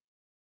flooding,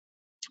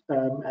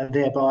 and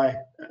thereby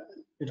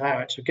allow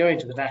it to go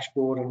into the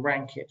dashboard and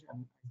rank it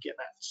and get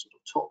that sort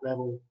of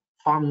top-level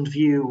fund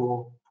view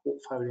or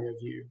portfolio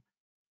view.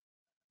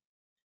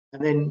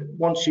 And then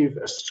once you've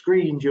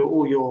screened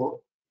all your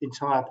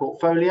entire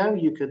portfolio,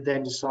 you could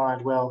then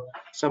decide, well,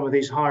 some of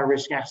these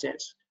high-risk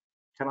assets,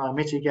 can I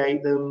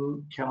mitigate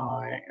them? Can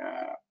I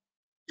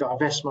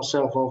divest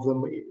myself of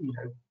them? You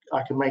know,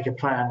 I can make a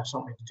plan of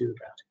something to do about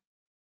it.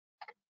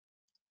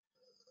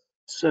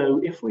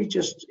 So if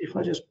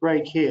I just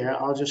break here,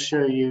 I'll just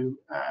show you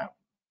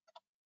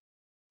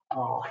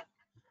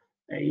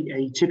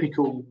a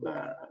typical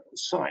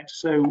site.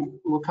 So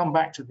we'll come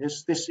back to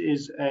this. This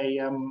is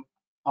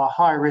our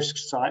high risk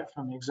site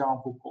from the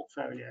example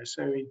portfolio.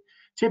 So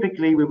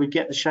typically we would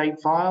get the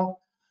shape file.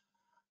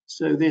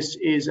 So this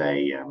is I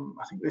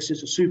think this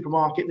is a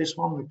supermarket, this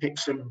one. We pick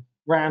some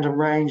random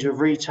range of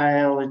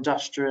retail,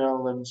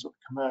 industrial and sort of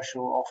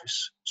commercial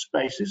office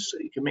spaces, so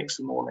you can mix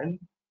them all in.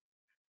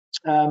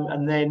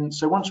 And then,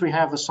 so once we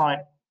have the site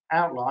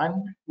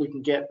outline, we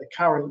can get the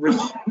current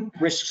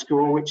risk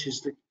score, which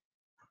is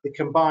the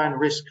combined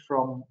risk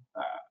from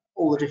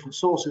all the different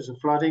sources of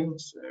flooding.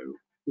 So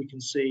we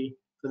can see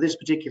for this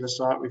particular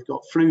site, we've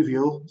got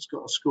fluvial, it's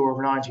got a score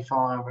of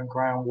 95, and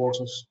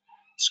groundwater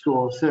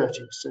score of 30.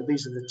 So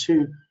these are the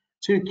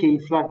two key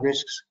flood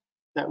risks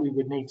that we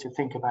would need to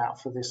think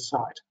about for this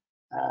site.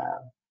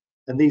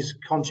 And these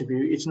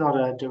contribute, it's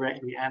not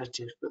directly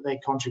additive, but they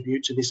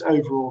contribute to this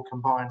overall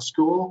combined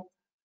score.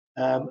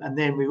 And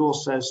then we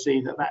also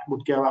see that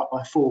would go up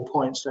by 4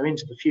 points. So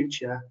into the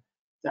future,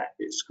 that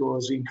it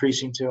scores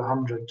increasing to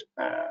 100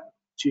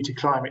 due to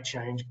climate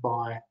change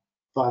by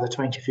the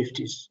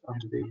 2050s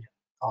under the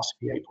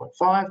RCP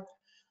 8.5.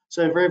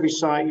 So for every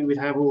site, you would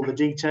have all the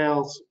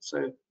details.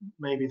 So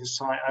maybe the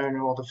site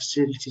owner or the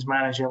facilities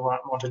manager might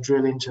want to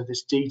drill into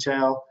this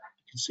detail.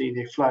 You can see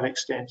the flood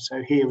extent.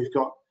 So here we've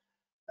got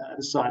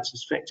the sites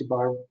affected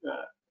by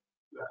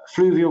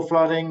fluvial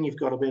flooding. You've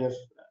got a bit of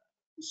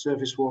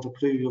surface water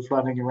pluvial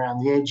flooding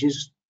around the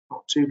edges,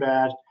 not too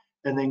bad.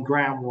 And then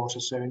groundwater.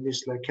 So in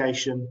this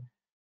location,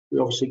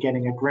 we're obviously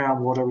getting a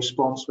groundwater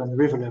response when the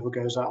river level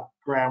goes up.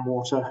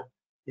 Groundwater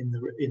in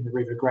the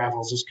river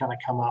gravels has kind of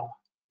come up.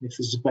 If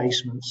there's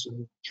basements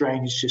and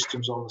drainage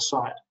systems on the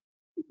site,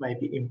 it may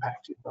be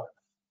impacted by that.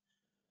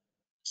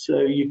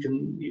 So you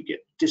get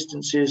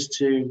distances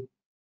to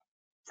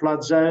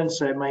flood zones,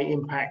 so it may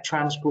impact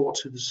transport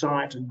to the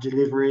site and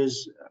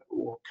deliveries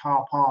or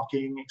car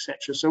parking,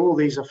 etc. So all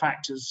these are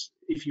factors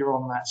if you're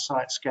on that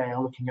site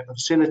scale looking at the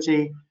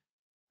facility,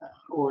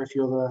 or if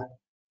you're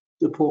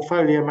the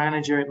portfolio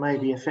manager, it may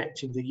be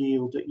affecting the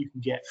yield that you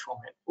can get from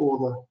it or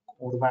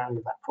the value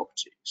of that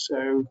property.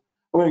 So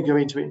I won't go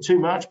into it too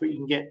much, but you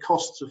can get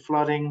costs of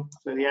flooding,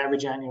 so the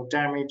average annual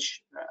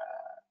damage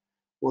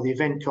or the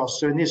event cost.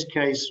 So in this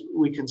case,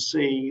 we can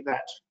see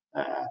that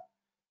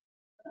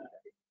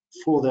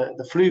for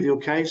the fluvial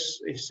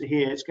case,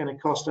 it's going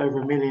to cost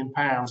over £1 million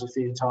if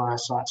the entire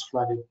site's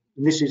flooded.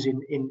 And this is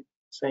in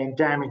saying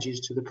damages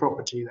to the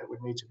property that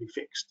would need to be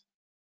fixed.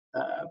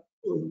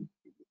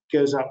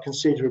 Goes up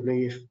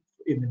considerably if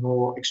in the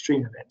more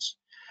extreme events.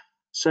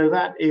 So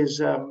that is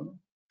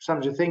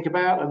something to think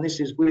about, and this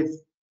is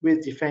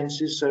with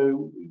defences.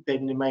 So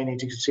then you may need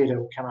to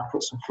consider: can I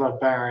put some flood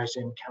barriers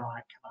in? Can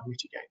I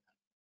mitigate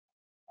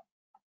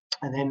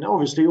And then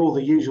obviously all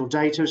the usual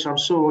data. So I'm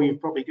sure you've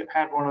probably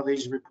had one of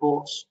these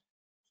reports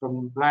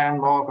from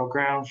Landmark or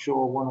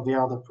Groundshore, one of the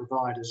other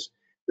providers,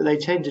 but they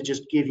tend to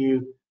just give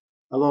you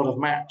a lot of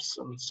maps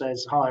and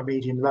says high,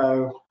 medium,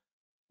 low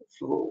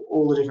for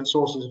all the different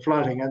sources of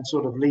flooding, and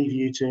sort of leave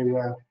you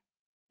to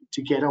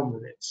get on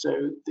with it.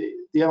 So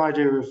the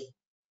idea of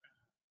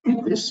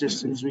this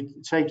system is we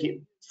take it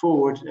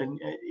forward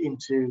and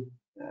into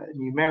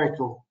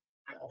numerical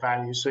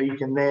values. So you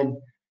can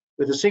then,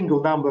 with a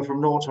single number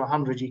from 0 to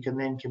 100, you can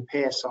then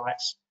compare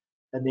sites,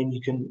 and then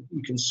you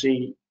can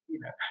see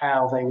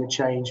how they would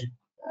change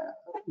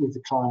with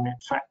the climate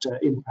factor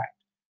impact.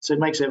 So it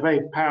makes it a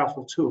very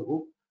powerful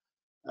tool.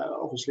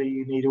 Obviously,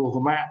 you need all the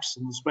maps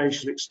and the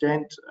spatial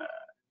extent.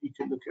 You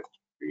can look at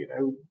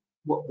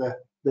what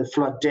the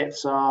flood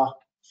depths are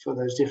for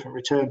those different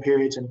return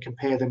periods and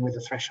compare them with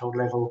the threshold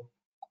level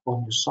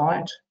on your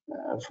site,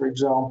 for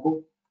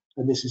example.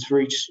 And this is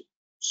for each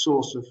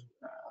source of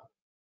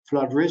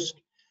flood risk.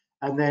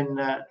 And then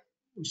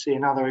you see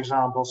another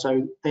example.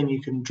 So then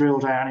you can drill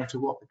down into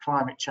what the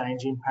climate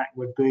change impact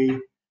would be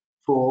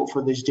for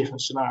these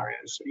different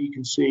scenarios. So you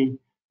can see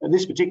at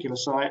this particular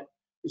site,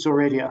 it's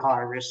already at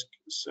higher risk,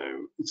 so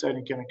it's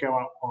only going to go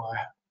up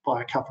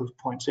by a couple of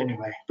points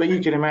anyway. But you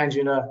can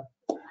imagine a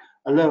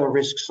lower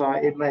risk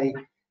site, it may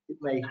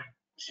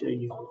show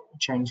you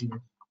changing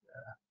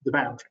the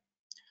boundary.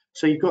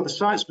 So you've got the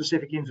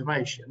site-specific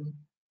information,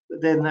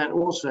 but then that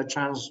also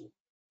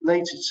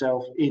translates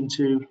itself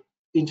into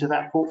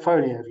that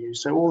portfolio view.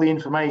 So all the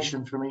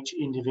information from each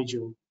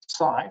individual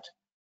site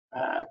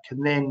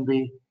can then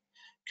be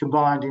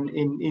combined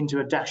into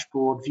a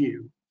dashboard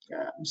view.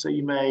 So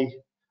you may,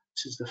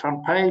 this is the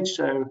front page.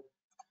 So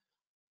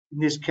in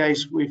this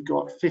case, we've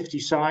got 50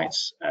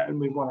 sites and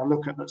we want to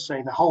look at, let's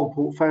say, the whole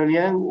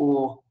portfolio,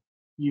 or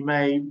you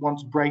may want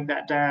to break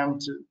that down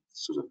to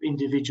sort of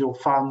individual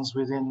funds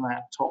within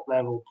that top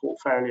level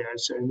portfolio.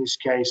 So in this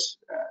case,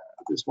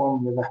 there's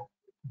one with a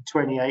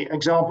 28,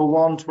 example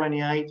 1,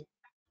 28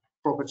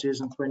 properties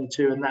and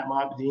 22, and that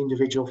might be the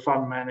individual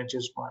fund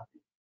managers might be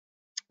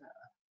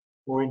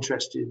more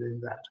interested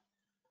in that.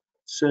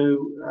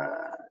 So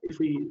if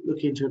we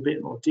look into a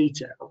bit more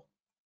detail,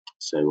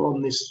 so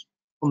on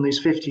these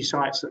 50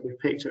 sites that we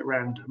picked at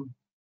random,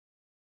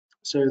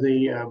 so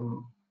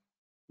you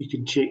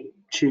can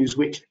choose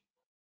which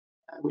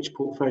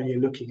portfolio you're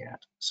looking at.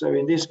 So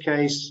in this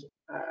case,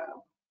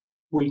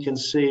 we can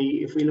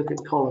see if we look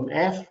at column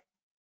F,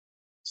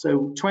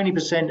 so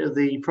 20% of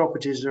the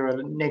properties are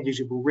a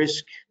negligible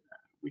risk,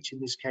 which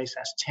in this case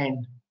has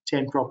 10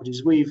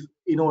 properties. We've,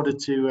 in order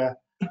to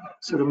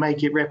sort of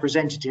make it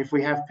representative,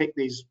 we have picked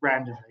these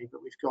randomly,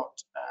 but we've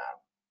got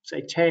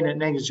say 10 at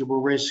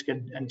negligible risk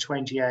and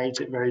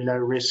 28 at very low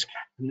risk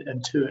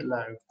and 2 at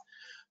low.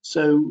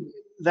 So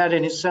that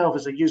in itself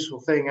is a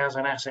useful thing as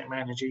an asset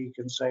manager. You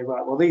can say,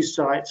 right, well, these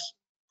sites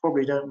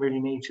probably don't really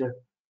need to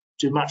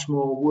do much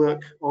more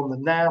work on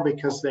them now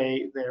because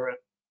they're at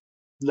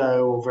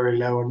low or very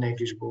low or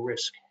negligible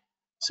risk.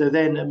 So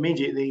then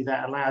immediately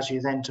that allows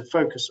you then to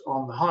focus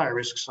on the higher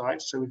risk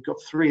sites. So we've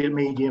got 3 at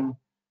medium,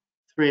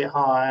 3 at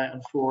high,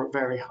 and 4 at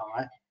very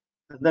high.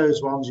 And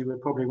those ones you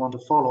would probably want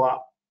to follow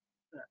up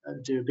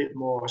and do a bit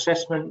more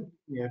assessment,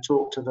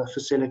 talk to the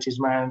facilities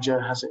manager,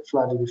 has it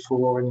flooded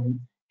before, and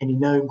any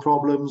known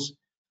problems,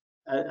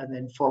 and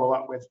then follow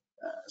up with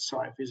a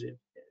site visit,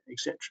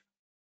 etc.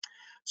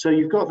 So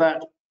you've got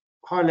that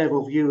high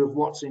level view of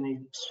what's in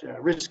each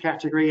risk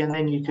category, and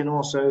then you can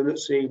also,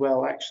 let's see,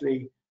 well,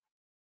 actually,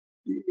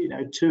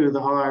 2 of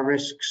the higher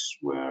risks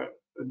were,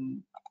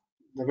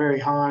 the very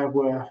high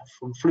were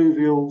from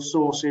fluvial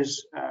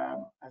sources,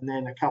 and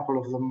then a couple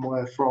of them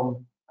were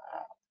from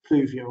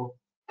fluvial,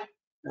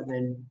 and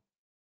then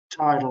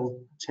tidal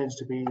tends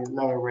to be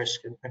lower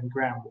risk and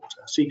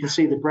groundwater. So you can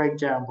see the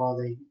breakdown by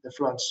the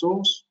flood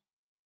source,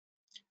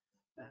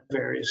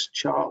 various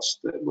charts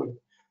that would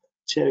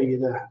tell you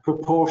the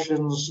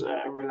proportions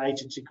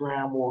related to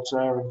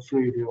groundwater and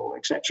fluvial,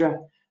 etc.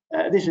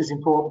 This is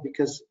important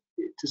because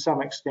to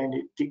some extent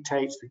it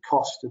dictates the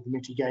cost of the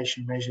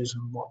mitigation measures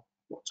and what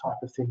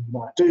type of thing you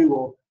might do,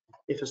 or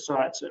if a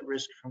site's at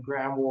risk from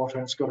groundwater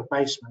and it's got a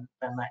basement,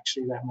 then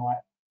actually that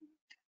might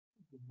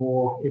be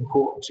more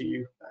important to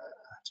you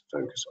to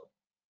focus on.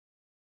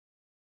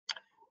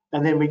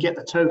 And then we get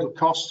the total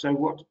cost, so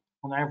what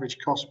on average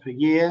cost per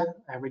year,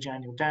 average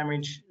annual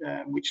damage,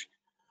 which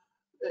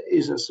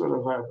is a sort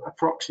of a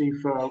proxy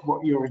for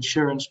what your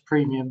insurance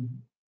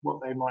premium, what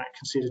they might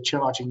consider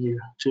charging you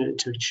to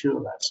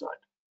insure that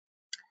site.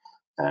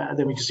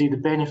 Then we can see the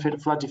benefit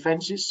of flood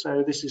defences.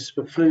 So this is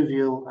for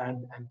fluvial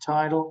and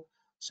tidal.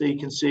 So you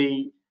can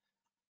see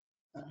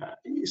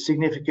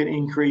significant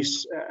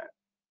increase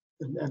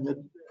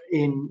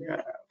in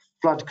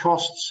flood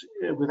costs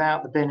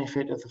without the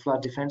benefit of the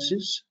flood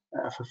defences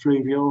for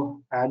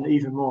fluvial, and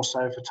even more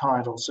so for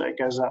tidal. So it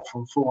goes up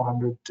from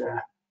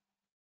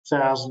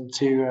 400,000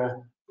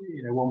 to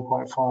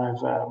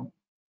 1.5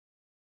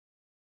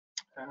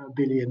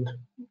 billion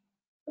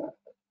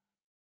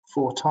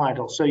for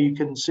tidal. So you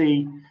can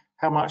see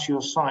how much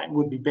your site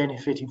would be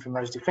benefiting from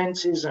those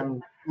defences,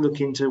 and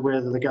look into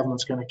whether the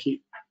government's going to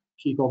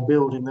keep on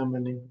building them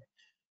and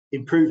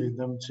improving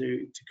them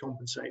to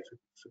compensate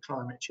for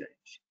climate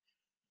change.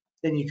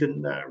 Then you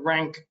can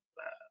rank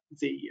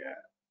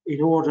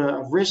in order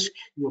of risk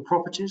your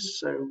properties.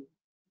 So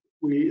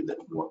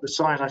what the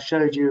site I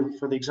showed you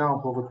for the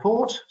example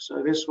report.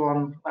 So this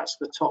one, that's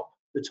the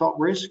top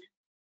risk.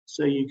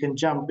 So you can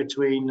jump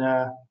between.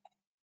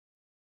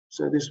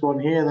 So this one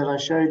here that I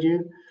showed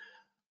you,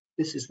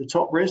 this is the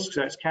top risk.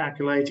 So it's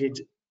calculated.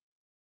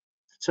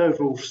 The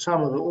total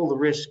sum of all the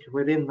risk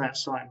within that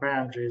site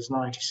boundary is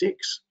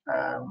 96,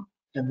 and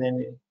then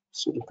it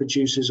sort of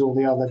produces all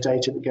the other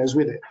data that goes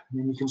with it. And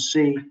then you can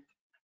see,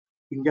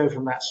 you can go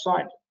from that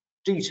site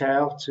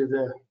detail to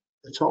the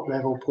top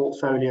level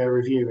portfolio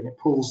review, and it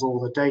pulls all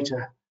the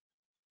data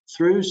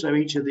through. So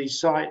each of these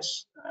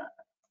sites,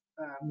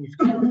 you've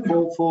got the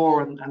report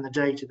for and the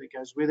data that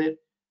goes with it,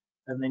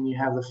 and then you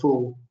have the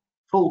full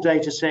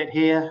data set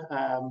here.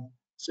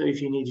 So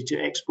if you needed to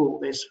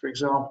export this, for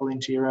example,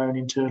 into your own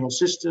internal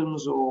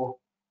systems or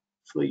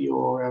for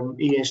your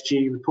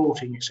ESG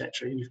reporting,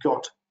 etc., you've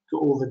got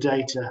all the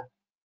data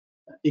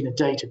in a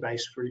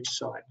database for each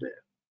site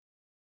there.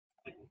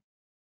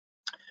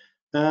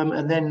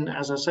 And then,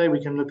 as I say,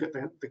 we can look at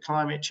the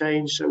climate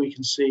change, so we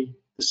can see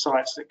the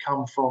sites that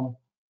come from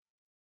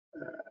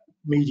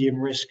medium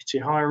risk to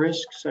high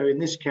risk. So in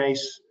this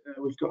case,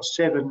 we've got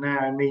 7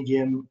 now in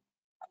medium,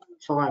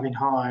 5 in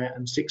high,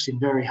 and 6 in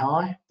very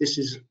high. This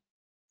is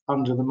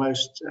under the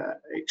most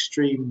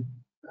extreme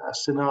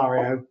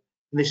scenario. And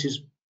this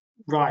is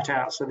right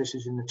out, so this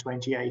is in the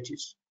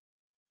 2080s,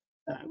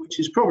 which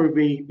is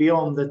probably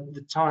beyond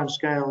the time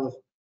scale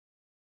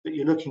that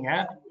you're looking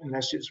at,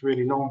 unless it's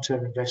really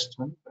long-term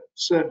investment. But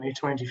certainly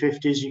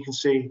 2050s, you can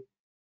see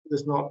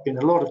there's not been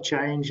a lot of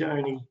change.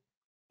 Only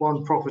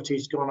one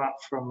property's gone up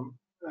from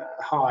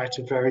high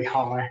to very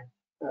high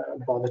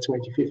by the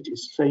 2050s.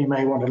 So you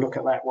may want to look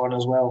at that one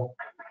as well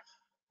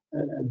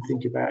and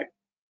think about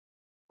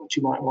what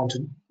you might want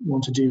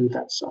to do with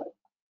that site.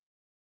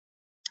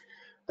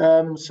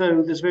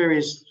 So there's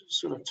various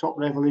sort of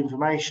top-level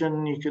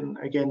information. You can,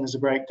 again, there's a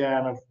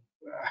breakdown of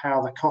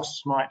how the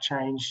costs might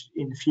change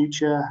in the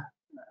future.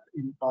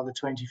 By the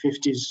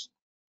 2050s,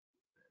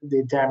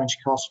 the damage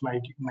costs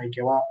may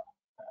go up.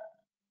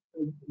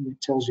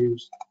 It tells you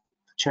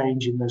the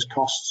change in those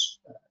costs,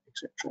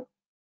 etc.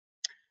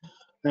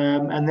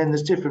 And then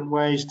there's different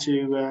ways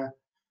to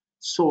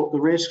sort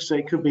the risk. So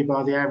it could be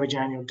by the average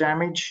annual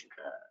damage.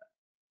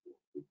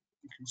 You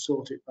can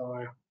sort it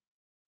by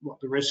what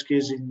the risk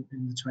is in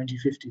the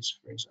 2050s,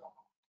 for example.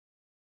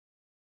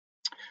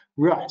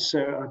 Right,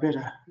 so I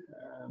better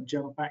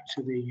jump back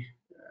to the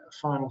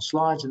final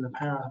slides in the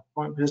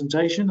PowerPoint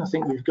presentation. I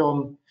think we've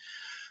gone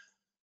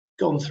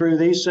through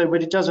these,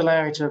 but it does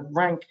allow you to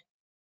rank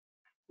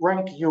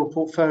your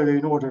portfolio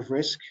in order of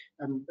risk,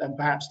 and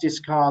perhaps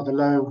discard the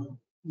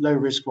low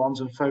risk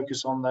ones and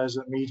focus on those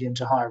at medium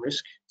to high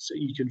risk, so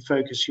you can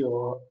focus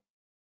your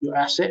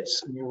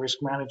assets and your risk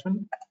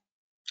management.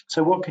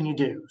 So what can you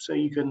do? So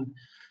you can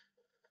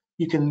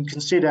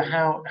consider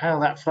how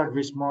that flood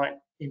risk might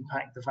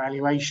impact the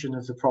valuation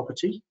of the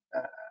property,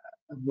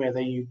 and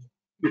whether you'd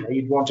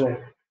want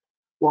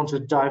to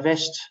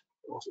divest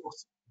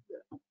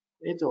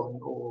it,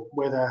 or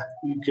whether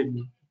you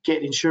can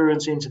get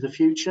insurance into the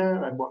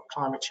future, and what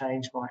climate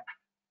change might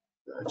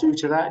do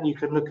to that. And you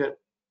can look at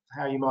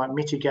how you might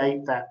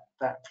mitigate that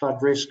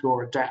flood risk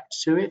or adapt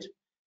to it.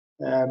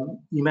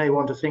 You may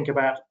want to think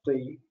about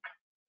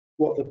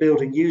what the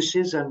building use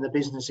is and the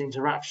business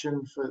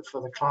interruption for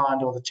the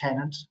client or the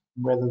tenant,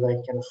 and whether they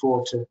can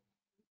afford to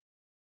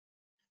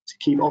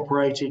keep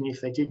operating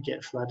if they did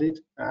get flooded,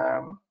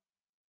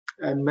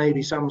 and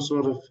maybe some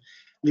sort of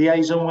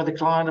liaison with the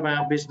client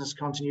about business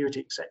continuity,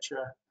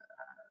 etc.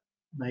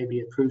 May be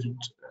a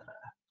prudent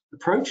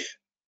approach.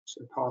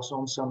 So pass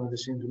on some of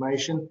this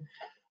information,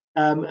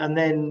 and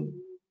then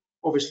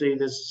obviously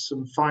there's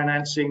some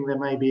financing. There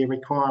may be a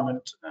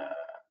requirement,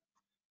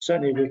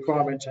 certainly a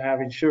requirement to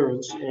have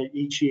insurance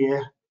each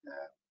year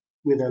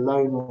with a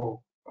loan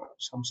or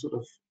some sort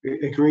of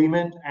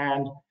agreement,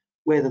 and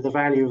whether the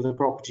value of the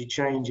property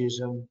changes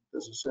and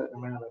there's a certain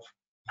amount of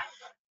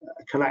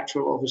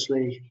collateral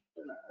obviously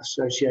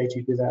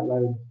associated with that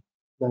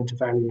loan to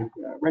value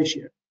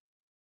ratio.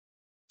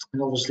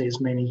 And obviously,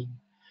 as many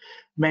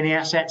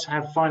assets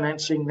have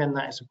financing, then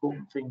that is an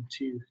important thing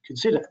to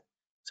consider.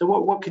 So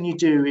what can you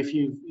do if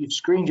you've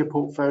screened your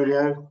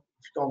portfolio,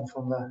 you've gone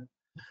from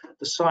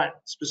the site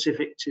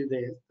specific to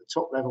the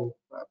top level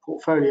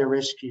portfolio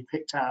risk, you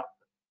picked out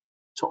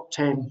top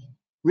 10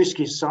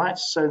 riskiest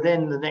sites. So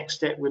then the next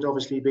step would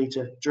obviously be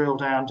to drill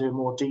down, do a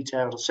more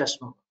detailed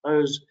assessment of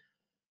those,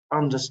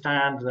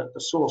 understand the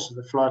source of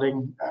the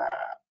flooding,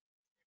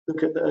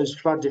 look at those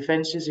flood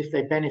defences, if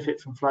they benefit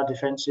from flood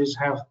defences.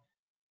 How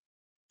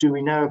do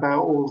we know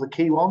about all the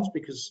key ones?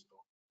 Because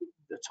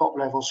the top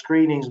level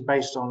screening is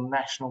based on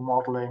national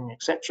modelling,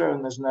 etc.,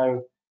 and there's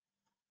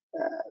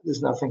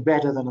nothing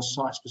better than a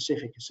site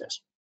specific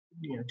assessment.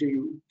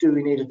 do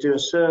we need to do a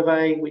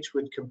survey which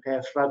would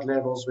compare flood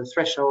levels with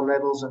threshold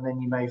levels, and then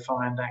you may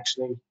find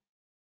actually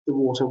the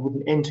water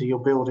wouldn't enter your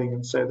building,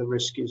 and so the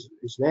risk is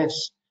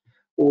less.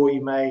 Or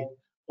you may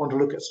want to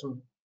look at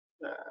some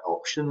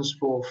options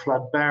for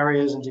flood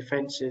barriers and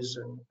defences,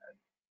 and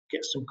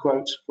get some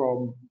quotes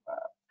from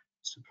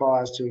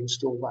suppliers to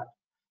install that.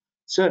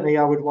 Certainly,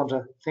 I would want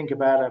to think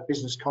about a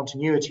business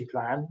continuity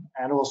plan,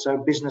 and also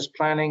business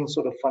planning,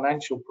 sort of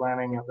financial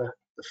planning at the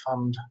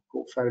fund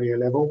portfolio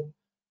level.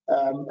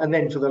 And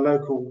then for the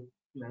local,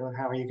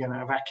 how are you going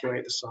to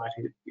evacuate the site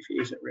if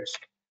it is at risk?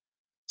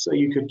 So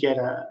you could get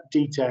a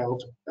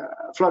detailed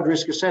flood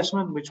risk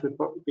assessment, which would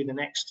probably be the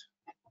next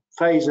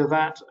phase of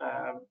that.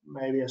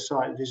 Maybe a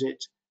site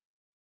visit,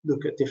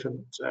 look at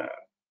different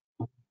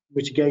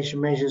mitigation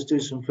measures,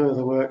 do some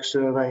further work,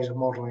 surveys and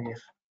modelling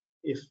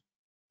if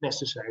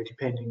necessary,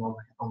 depending on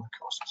the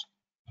costs.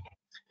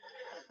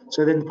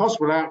 So then the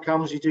possible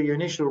outcomes, you do your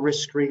initial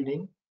risk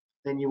screening,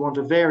 then you want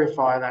to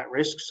verify that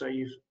risk. So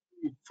you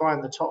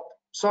find the top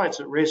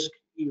sites at risk,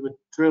 you would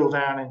drill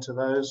down into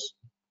those,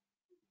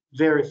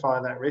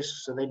 verify that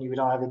risk. So then you would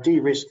either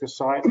de-risk the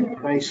site on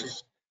the basis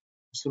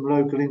of some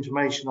local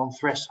information on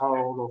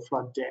threshold or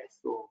flood depth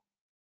or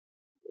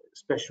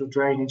special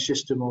drainage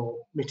system or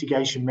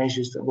mitigation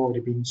measures that have already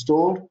been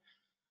installed.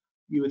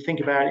 You would think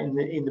about it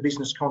in the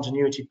business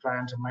continuity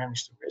plan to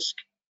manage the risk.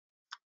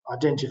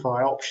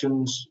 Identify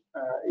options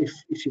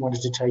if you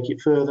wanted to take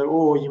it further,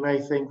 or you may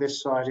think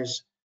this site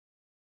is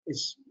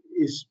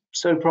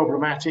so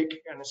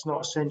problematic and it's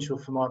not essential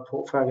for my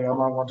portfolio. I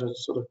might want to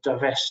sort of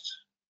divest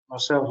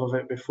myself of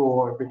it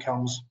before it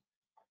becomes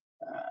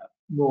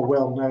more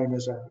well known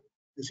as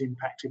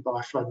impacted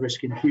by flood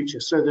risk in the future.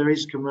 So there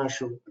is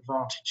commercial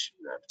advantage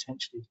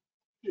potentially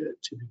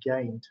to be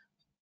gained.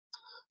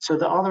 So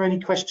are there any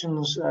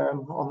questions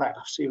on that?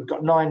 I see we've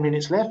got 9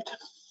 minutes left.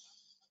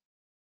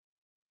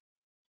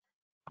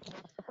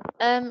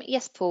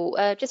 Yes, Paul,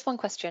 just one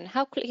question.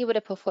 How quickly would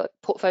a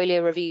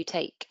portfolio review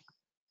take?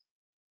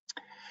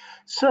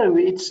 So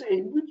it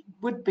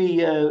would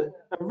be a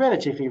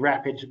relatively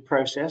rapid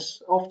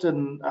process.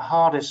 Often the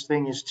hardest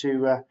thing is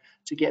to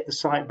get the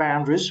site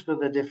boundaries for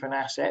the different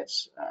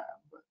assets.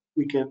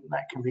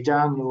 That can be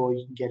done, or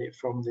you can get it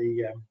from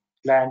the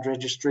land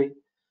registry.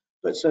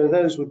 But so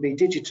those would be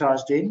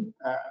digitised in.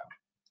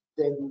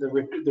 Then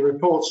the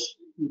reports,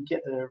 you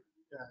get the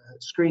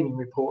screening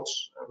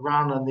reports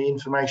run and the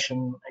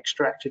information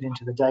extracted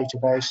into the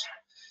database.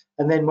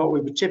 And then what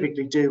we would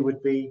typically do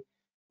would be,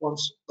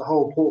 once the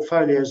whole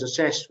portfolio is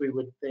assessed, we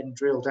would then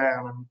drill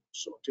down and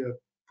sort of do a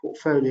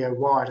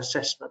portfolio-wide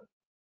assessment,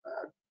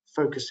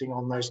 focusing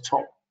on those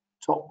top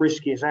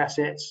riskiest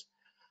assets.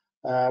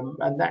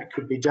 And that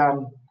could be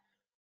done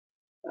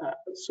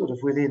sort of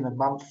within a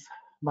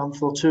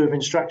month or two of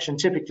instruction.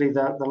 Typically,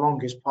 the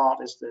longest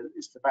part is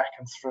the back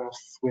and forth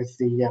with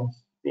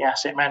the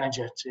asset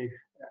manager to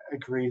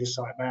agree the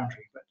site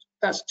boundary. But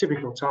that's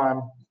typical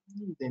time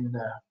within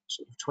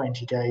sort of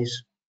 20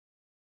 days,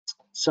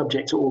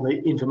 subject to all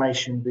the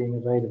information being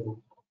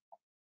available.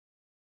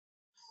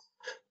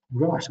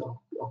 Right,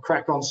 I'll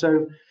crack on.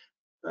 So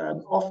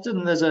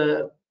often there's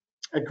a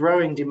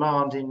growing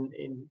demand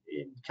in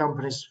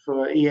companies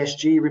for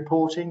ESG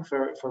reporting,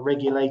 for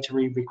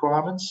regulatory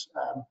requirements.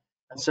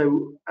 And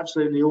so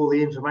absolutely all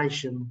the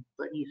information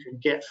that you can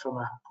get from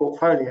a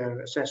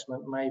portfolio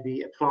assessment may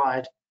be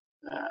applied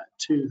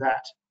to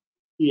that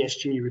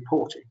ESG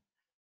reporting.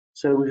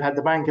 So we've had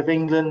the Bank of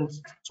England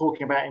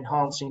talking about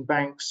enhancing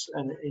banks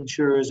and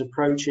insurers'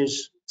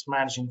 approaches to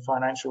managing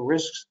financial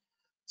risks.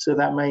 So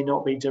that may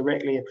not be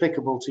directly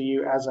applicable to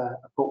you as a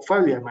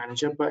portfolio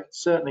manager, but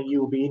certainly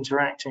you will be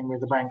interacting with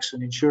the banks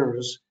and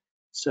insurers.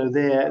 So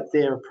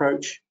their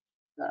approach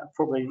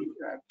probably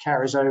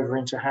carries over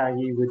into how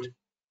you would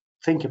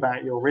think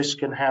about your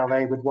risk and how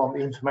they would want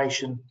the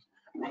information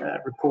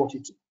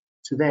reported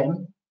to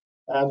them.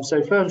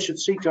 So firms should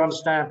seek to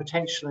understand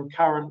potential and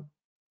current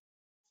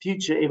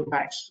future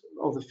impacts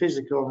of the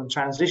physical and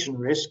transition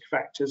risk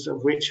factors,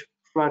 of which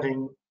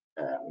flooding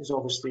is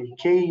obviously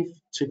key,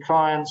 to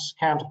clients,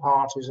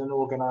 counterparties and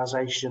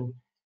organisation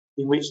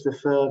in which the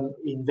firm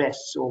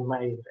invests or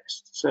may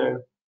invest. So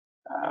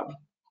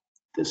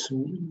there's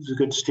a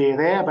good steer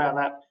there about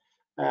that.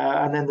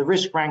 And then the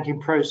risk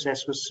ranking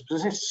process was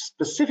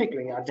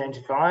specifically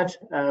identified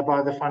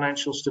by the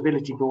Financial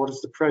Stability Board as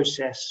the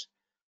process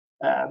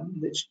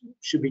that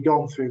should be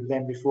gone through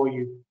then before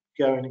you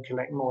go in and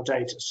collect more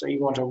data. So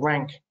you want to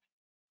rank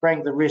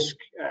the risk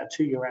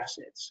to your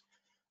assets.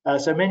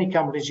 So many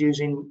companies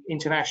using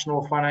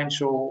international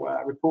financial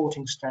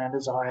reporting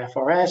standards,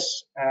 IFRS,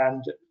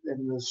 and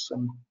then there's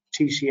some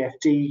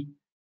TCFD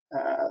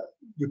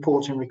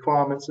reporting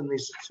requirements, and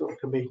these sort of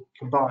can be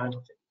combined.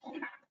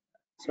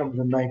 Some of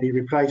them may be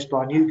replaced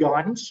by new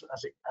guidance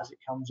as it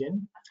comes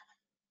in.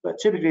 But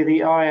typically the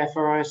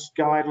IFRS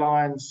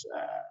guidelines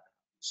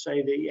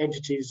say the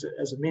entities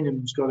as a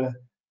minimum has got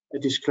to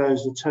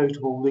disclose the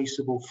total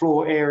leasable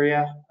floor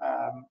area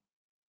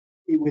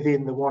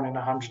within the 1 in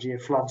 100 year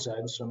flood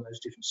zones from those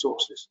different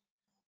sources.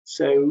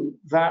 So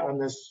that, and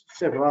there's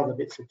several other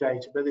bits of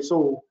data, but it's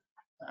all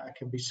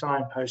can be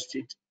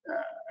signposted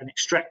and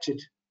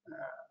extracted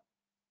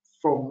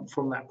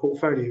from that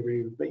portfolio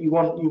review. But you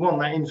want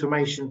that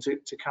information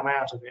to come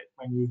out of it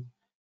when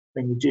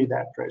you do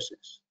that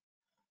process.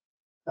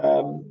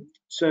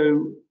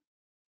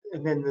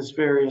 And then there's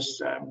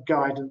various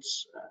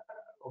guidance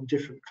on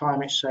different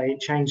climate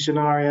change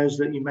scenarios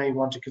that you may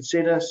want to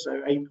consider.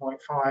 So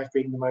 8.5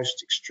 being the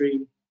most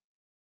extreme,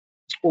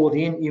 or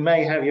you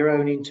may have your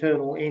own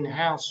internal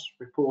in-house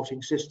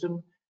reporting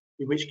system,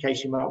 in which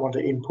case you might want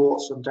to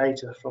import some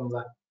data from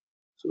the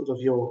sort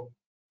of your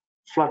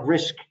flood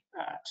risk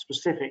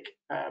specific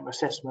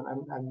assessment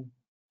and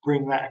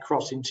bring that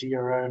across into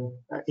your own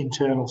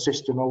internal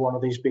system or one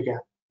of these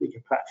bigger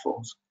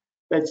platforms.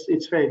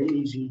 It's fairly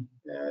easy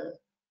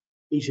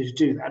to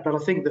do that, but I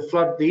think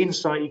the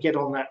insight you get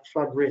on that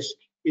flood risk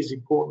is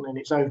important in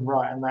its own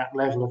right, and that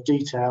level of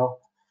detail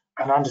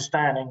and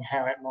understanding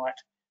how it might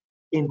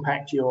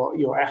impact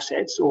your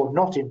assets or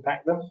not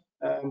impact them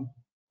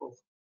will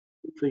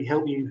hopefully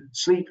help you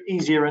sleep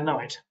easier at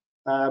night.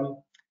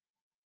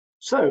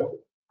 So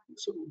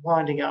sort of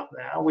winding up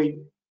now,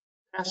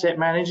 asset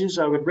managers,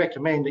 I would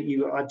recommend that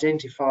you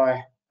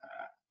identify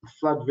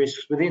flood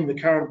risks within the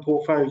current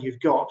portfolio you've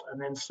got, and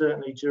then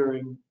certainly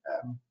during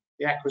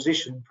the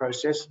acquisition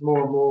process,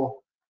 more and more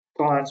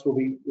clients will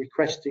be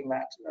requesting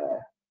that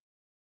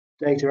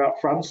data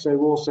up front. So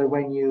also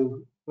when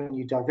you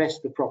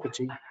divest the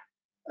property,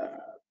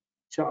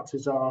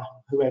 chances are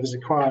whoever's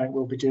acquiring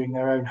will be doing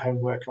their own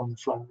homework on the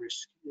flood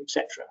risk,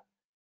 etc.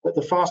 But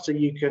the faster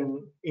you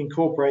can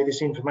incorporate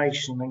this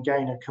information and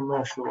gain a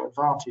commercial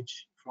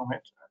advantage from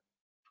it,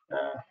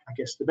 I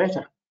guess the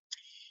better.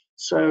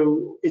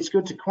 So it's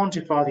good to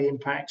quantify the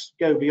impacts,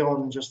 go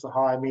beyond just the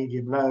high,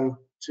 medium, low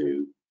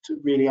to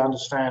really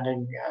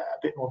understanding a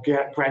bit more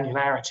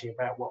granularity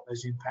about what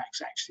those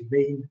impacts actually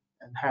mean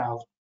and how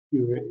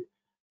your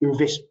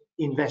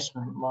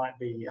investment might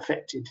be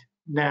affected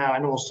now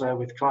and also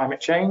with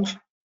climate change.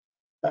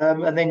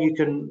 And then you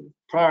can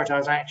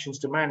prioritize actions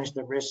to manage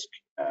the risk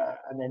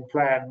and then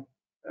plan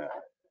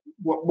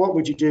what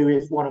would you do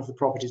if one of the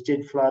properties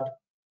did flood,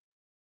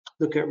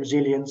 look at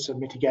resilience and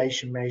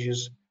mitigation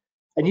measures,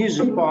 and use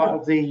it as part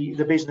of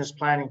the business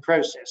planning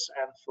process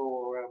and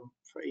for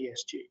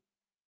ESG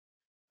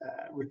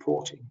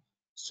reporting.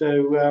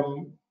 So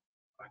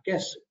I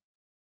guess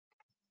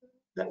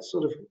that's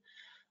sort of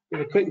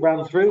a quick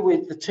run through.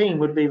 With the team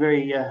would be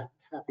very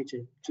happy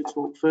to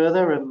talk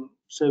further, and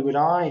so would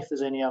I. If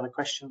there's any other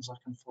questions, I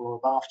can follow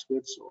up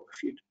afterwards, or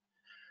if you'd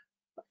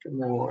like a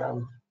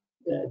more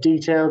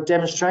detailed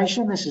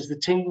demonstration, this is the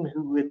team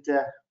who would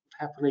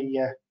happily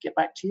get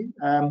back to you.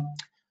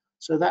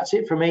 So that's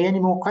it for me. Any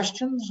more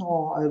questions,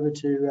 or over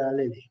to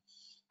Lily?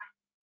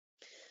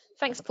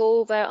 Thanks,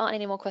 Paul. There aren't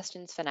any more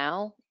questions for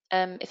now.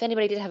 If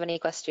anybody did have any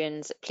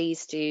questions,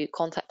 please do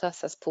contact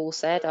us. As Paul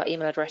said, our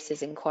email address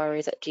is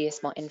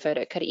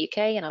inquiries@geosmartinfo.co.uk,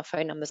 and our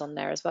phone number's on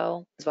there as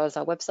well as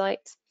our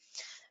website.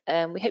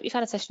 We hope you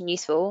found the session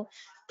useful.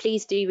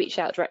 Please do reach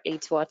out directly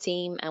to our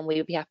team, and we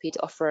will be happy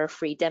to offer a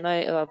free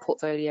demo of our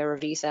portfolio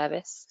review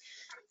service.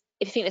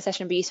 If you think the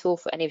session will be useful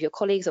for any of your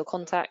colleagues or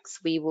contacts,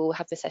 we will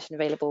have the session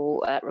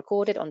available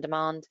recorded on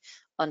demand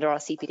under our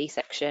CPD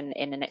section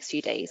in the next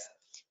few days.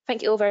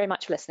 Thank you all very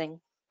much for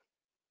listening.